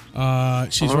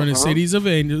 She's running City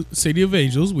of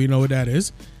Angels. We know what that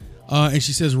is. And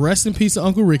she says, "Rest in peace to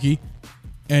Uncle Ricky."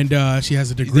 And she has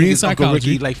a You degree think in it's Uncle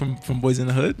psychology. Ricky, like from Boys in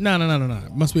the Hood? No.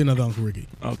 It must be another Uncle Ricky.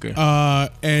 Okay.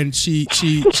 And she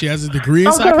has a degree in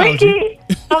Uncle psychology. Ricky,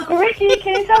 Uncle Ricky,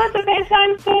 can you tell us a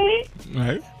bedtime story?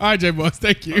 Right. All right, J Boss,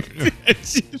 thank you.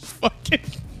 She's fucking.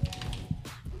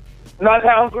 Not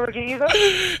that Uncle Ricky either?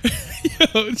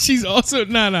 Yo, she's also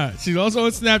She's also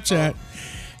on Snapchat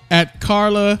at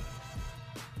Carla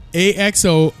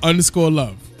AXO _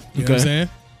 love. You know what I'm saying?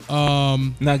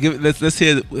 Now let's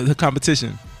hear the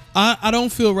competition. I don't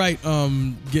feel right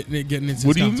getting into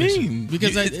What this do you competition. mean?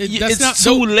 Because that's It's not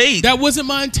too late. That wasn't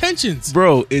my intentions.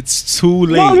 Bro, it's too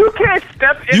late. No, you can't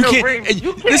step in You the can't, ring. and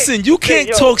You can't. listen. You can't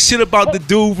Yo, talk shit about the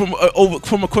dude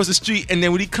from across the street, and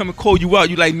then when he come and call you out,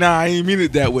 you like, nah, I ain't mean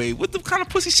it that way. What the kind of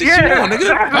pussy shit you Yeah, on, nigga? that's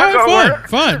All right, not gonna work.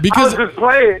 fine. I Because was just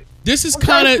playing. this is What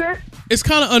kind of kind of shit? it's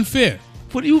kind of unfair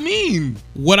What do you mean?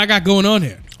 what I got going on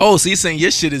here. Oh, so you're saying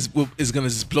your shit is gonna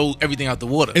just blow everything out the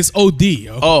water? It's OD,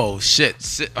 yo. Oh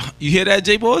shit! You hear that,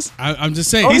 J Boss? I'm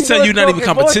just saying. He's telling you not even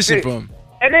talking competition bullshit. from.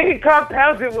 And then he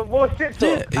compounds it with more shit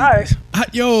to it. All right.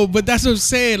 Yo, but that's what I'm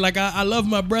saying. Like I love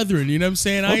my brethren. You know what I'm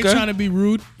saying? I ain't Okay. trying to be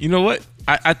rude. You know what?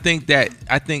 I think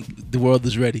the world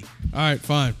is ready. All right,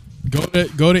 fine. Go to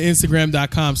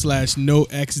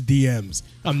Instagram.com/noxdms.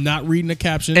 I'm not reading the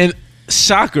caption. And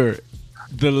shocker,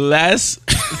 the last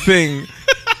thing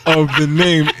of the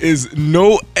name is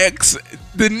no X.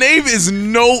 The name is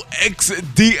no X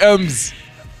DMs.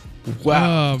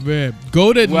 Wow. Oh man,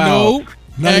 go to Wow. no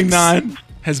 99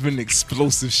 has been an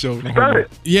explosive show. Spell it.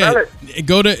 Yeah, Spell it.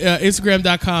 go to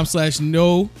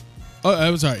Instagram.com/no. Oh,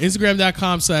 I'm sorry.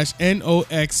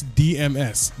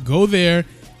 Instagram.com/noxdms. Go there.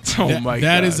 Oh my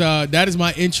That God. that is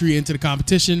my entry into the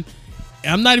competition.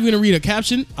 I'm not even gonna read a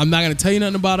caption. I'm not gonna tell you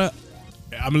nothing about it.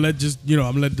 I'm gonna let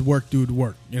the work do the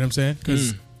work. You know what I'm saying?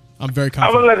 Because I'm very I'm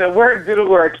confident. gonna let it work, do the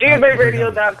work.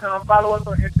 EMARadio.com. Follow us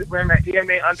on Instagram at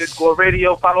EMA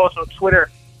 _radio. Follow us on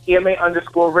Twitter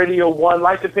EMA_radio1.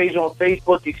 Like the page on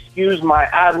Facebook, Excuse My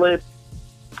Ad-Lib.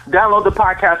 Download the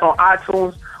podcast on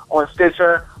iTunes, on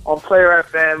Stitcher, on Player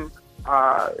FM,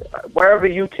 wherever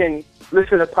you can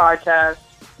listen to podcasts.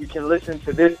 You can listen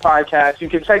to this podcast. You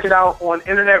can check it out on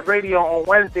internet radio on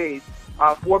Wednesdays,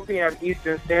 4 p.m.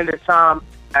 Eastern Standard Time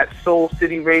at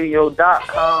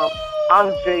soulcityradio.com.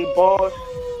 I'm Jay Boss.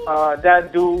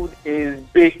 That dude is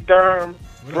Big Therm.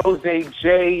 Rose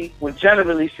J would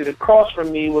generally sit across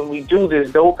from me when we do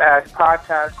this dope-ass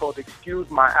podcast called Excuse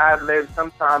My Ad-Lib.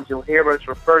 Sometimes you'll hear us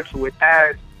refer to it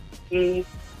as EMA,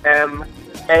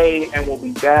 and we'll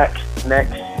be back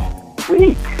next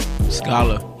week.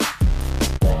 Scholar.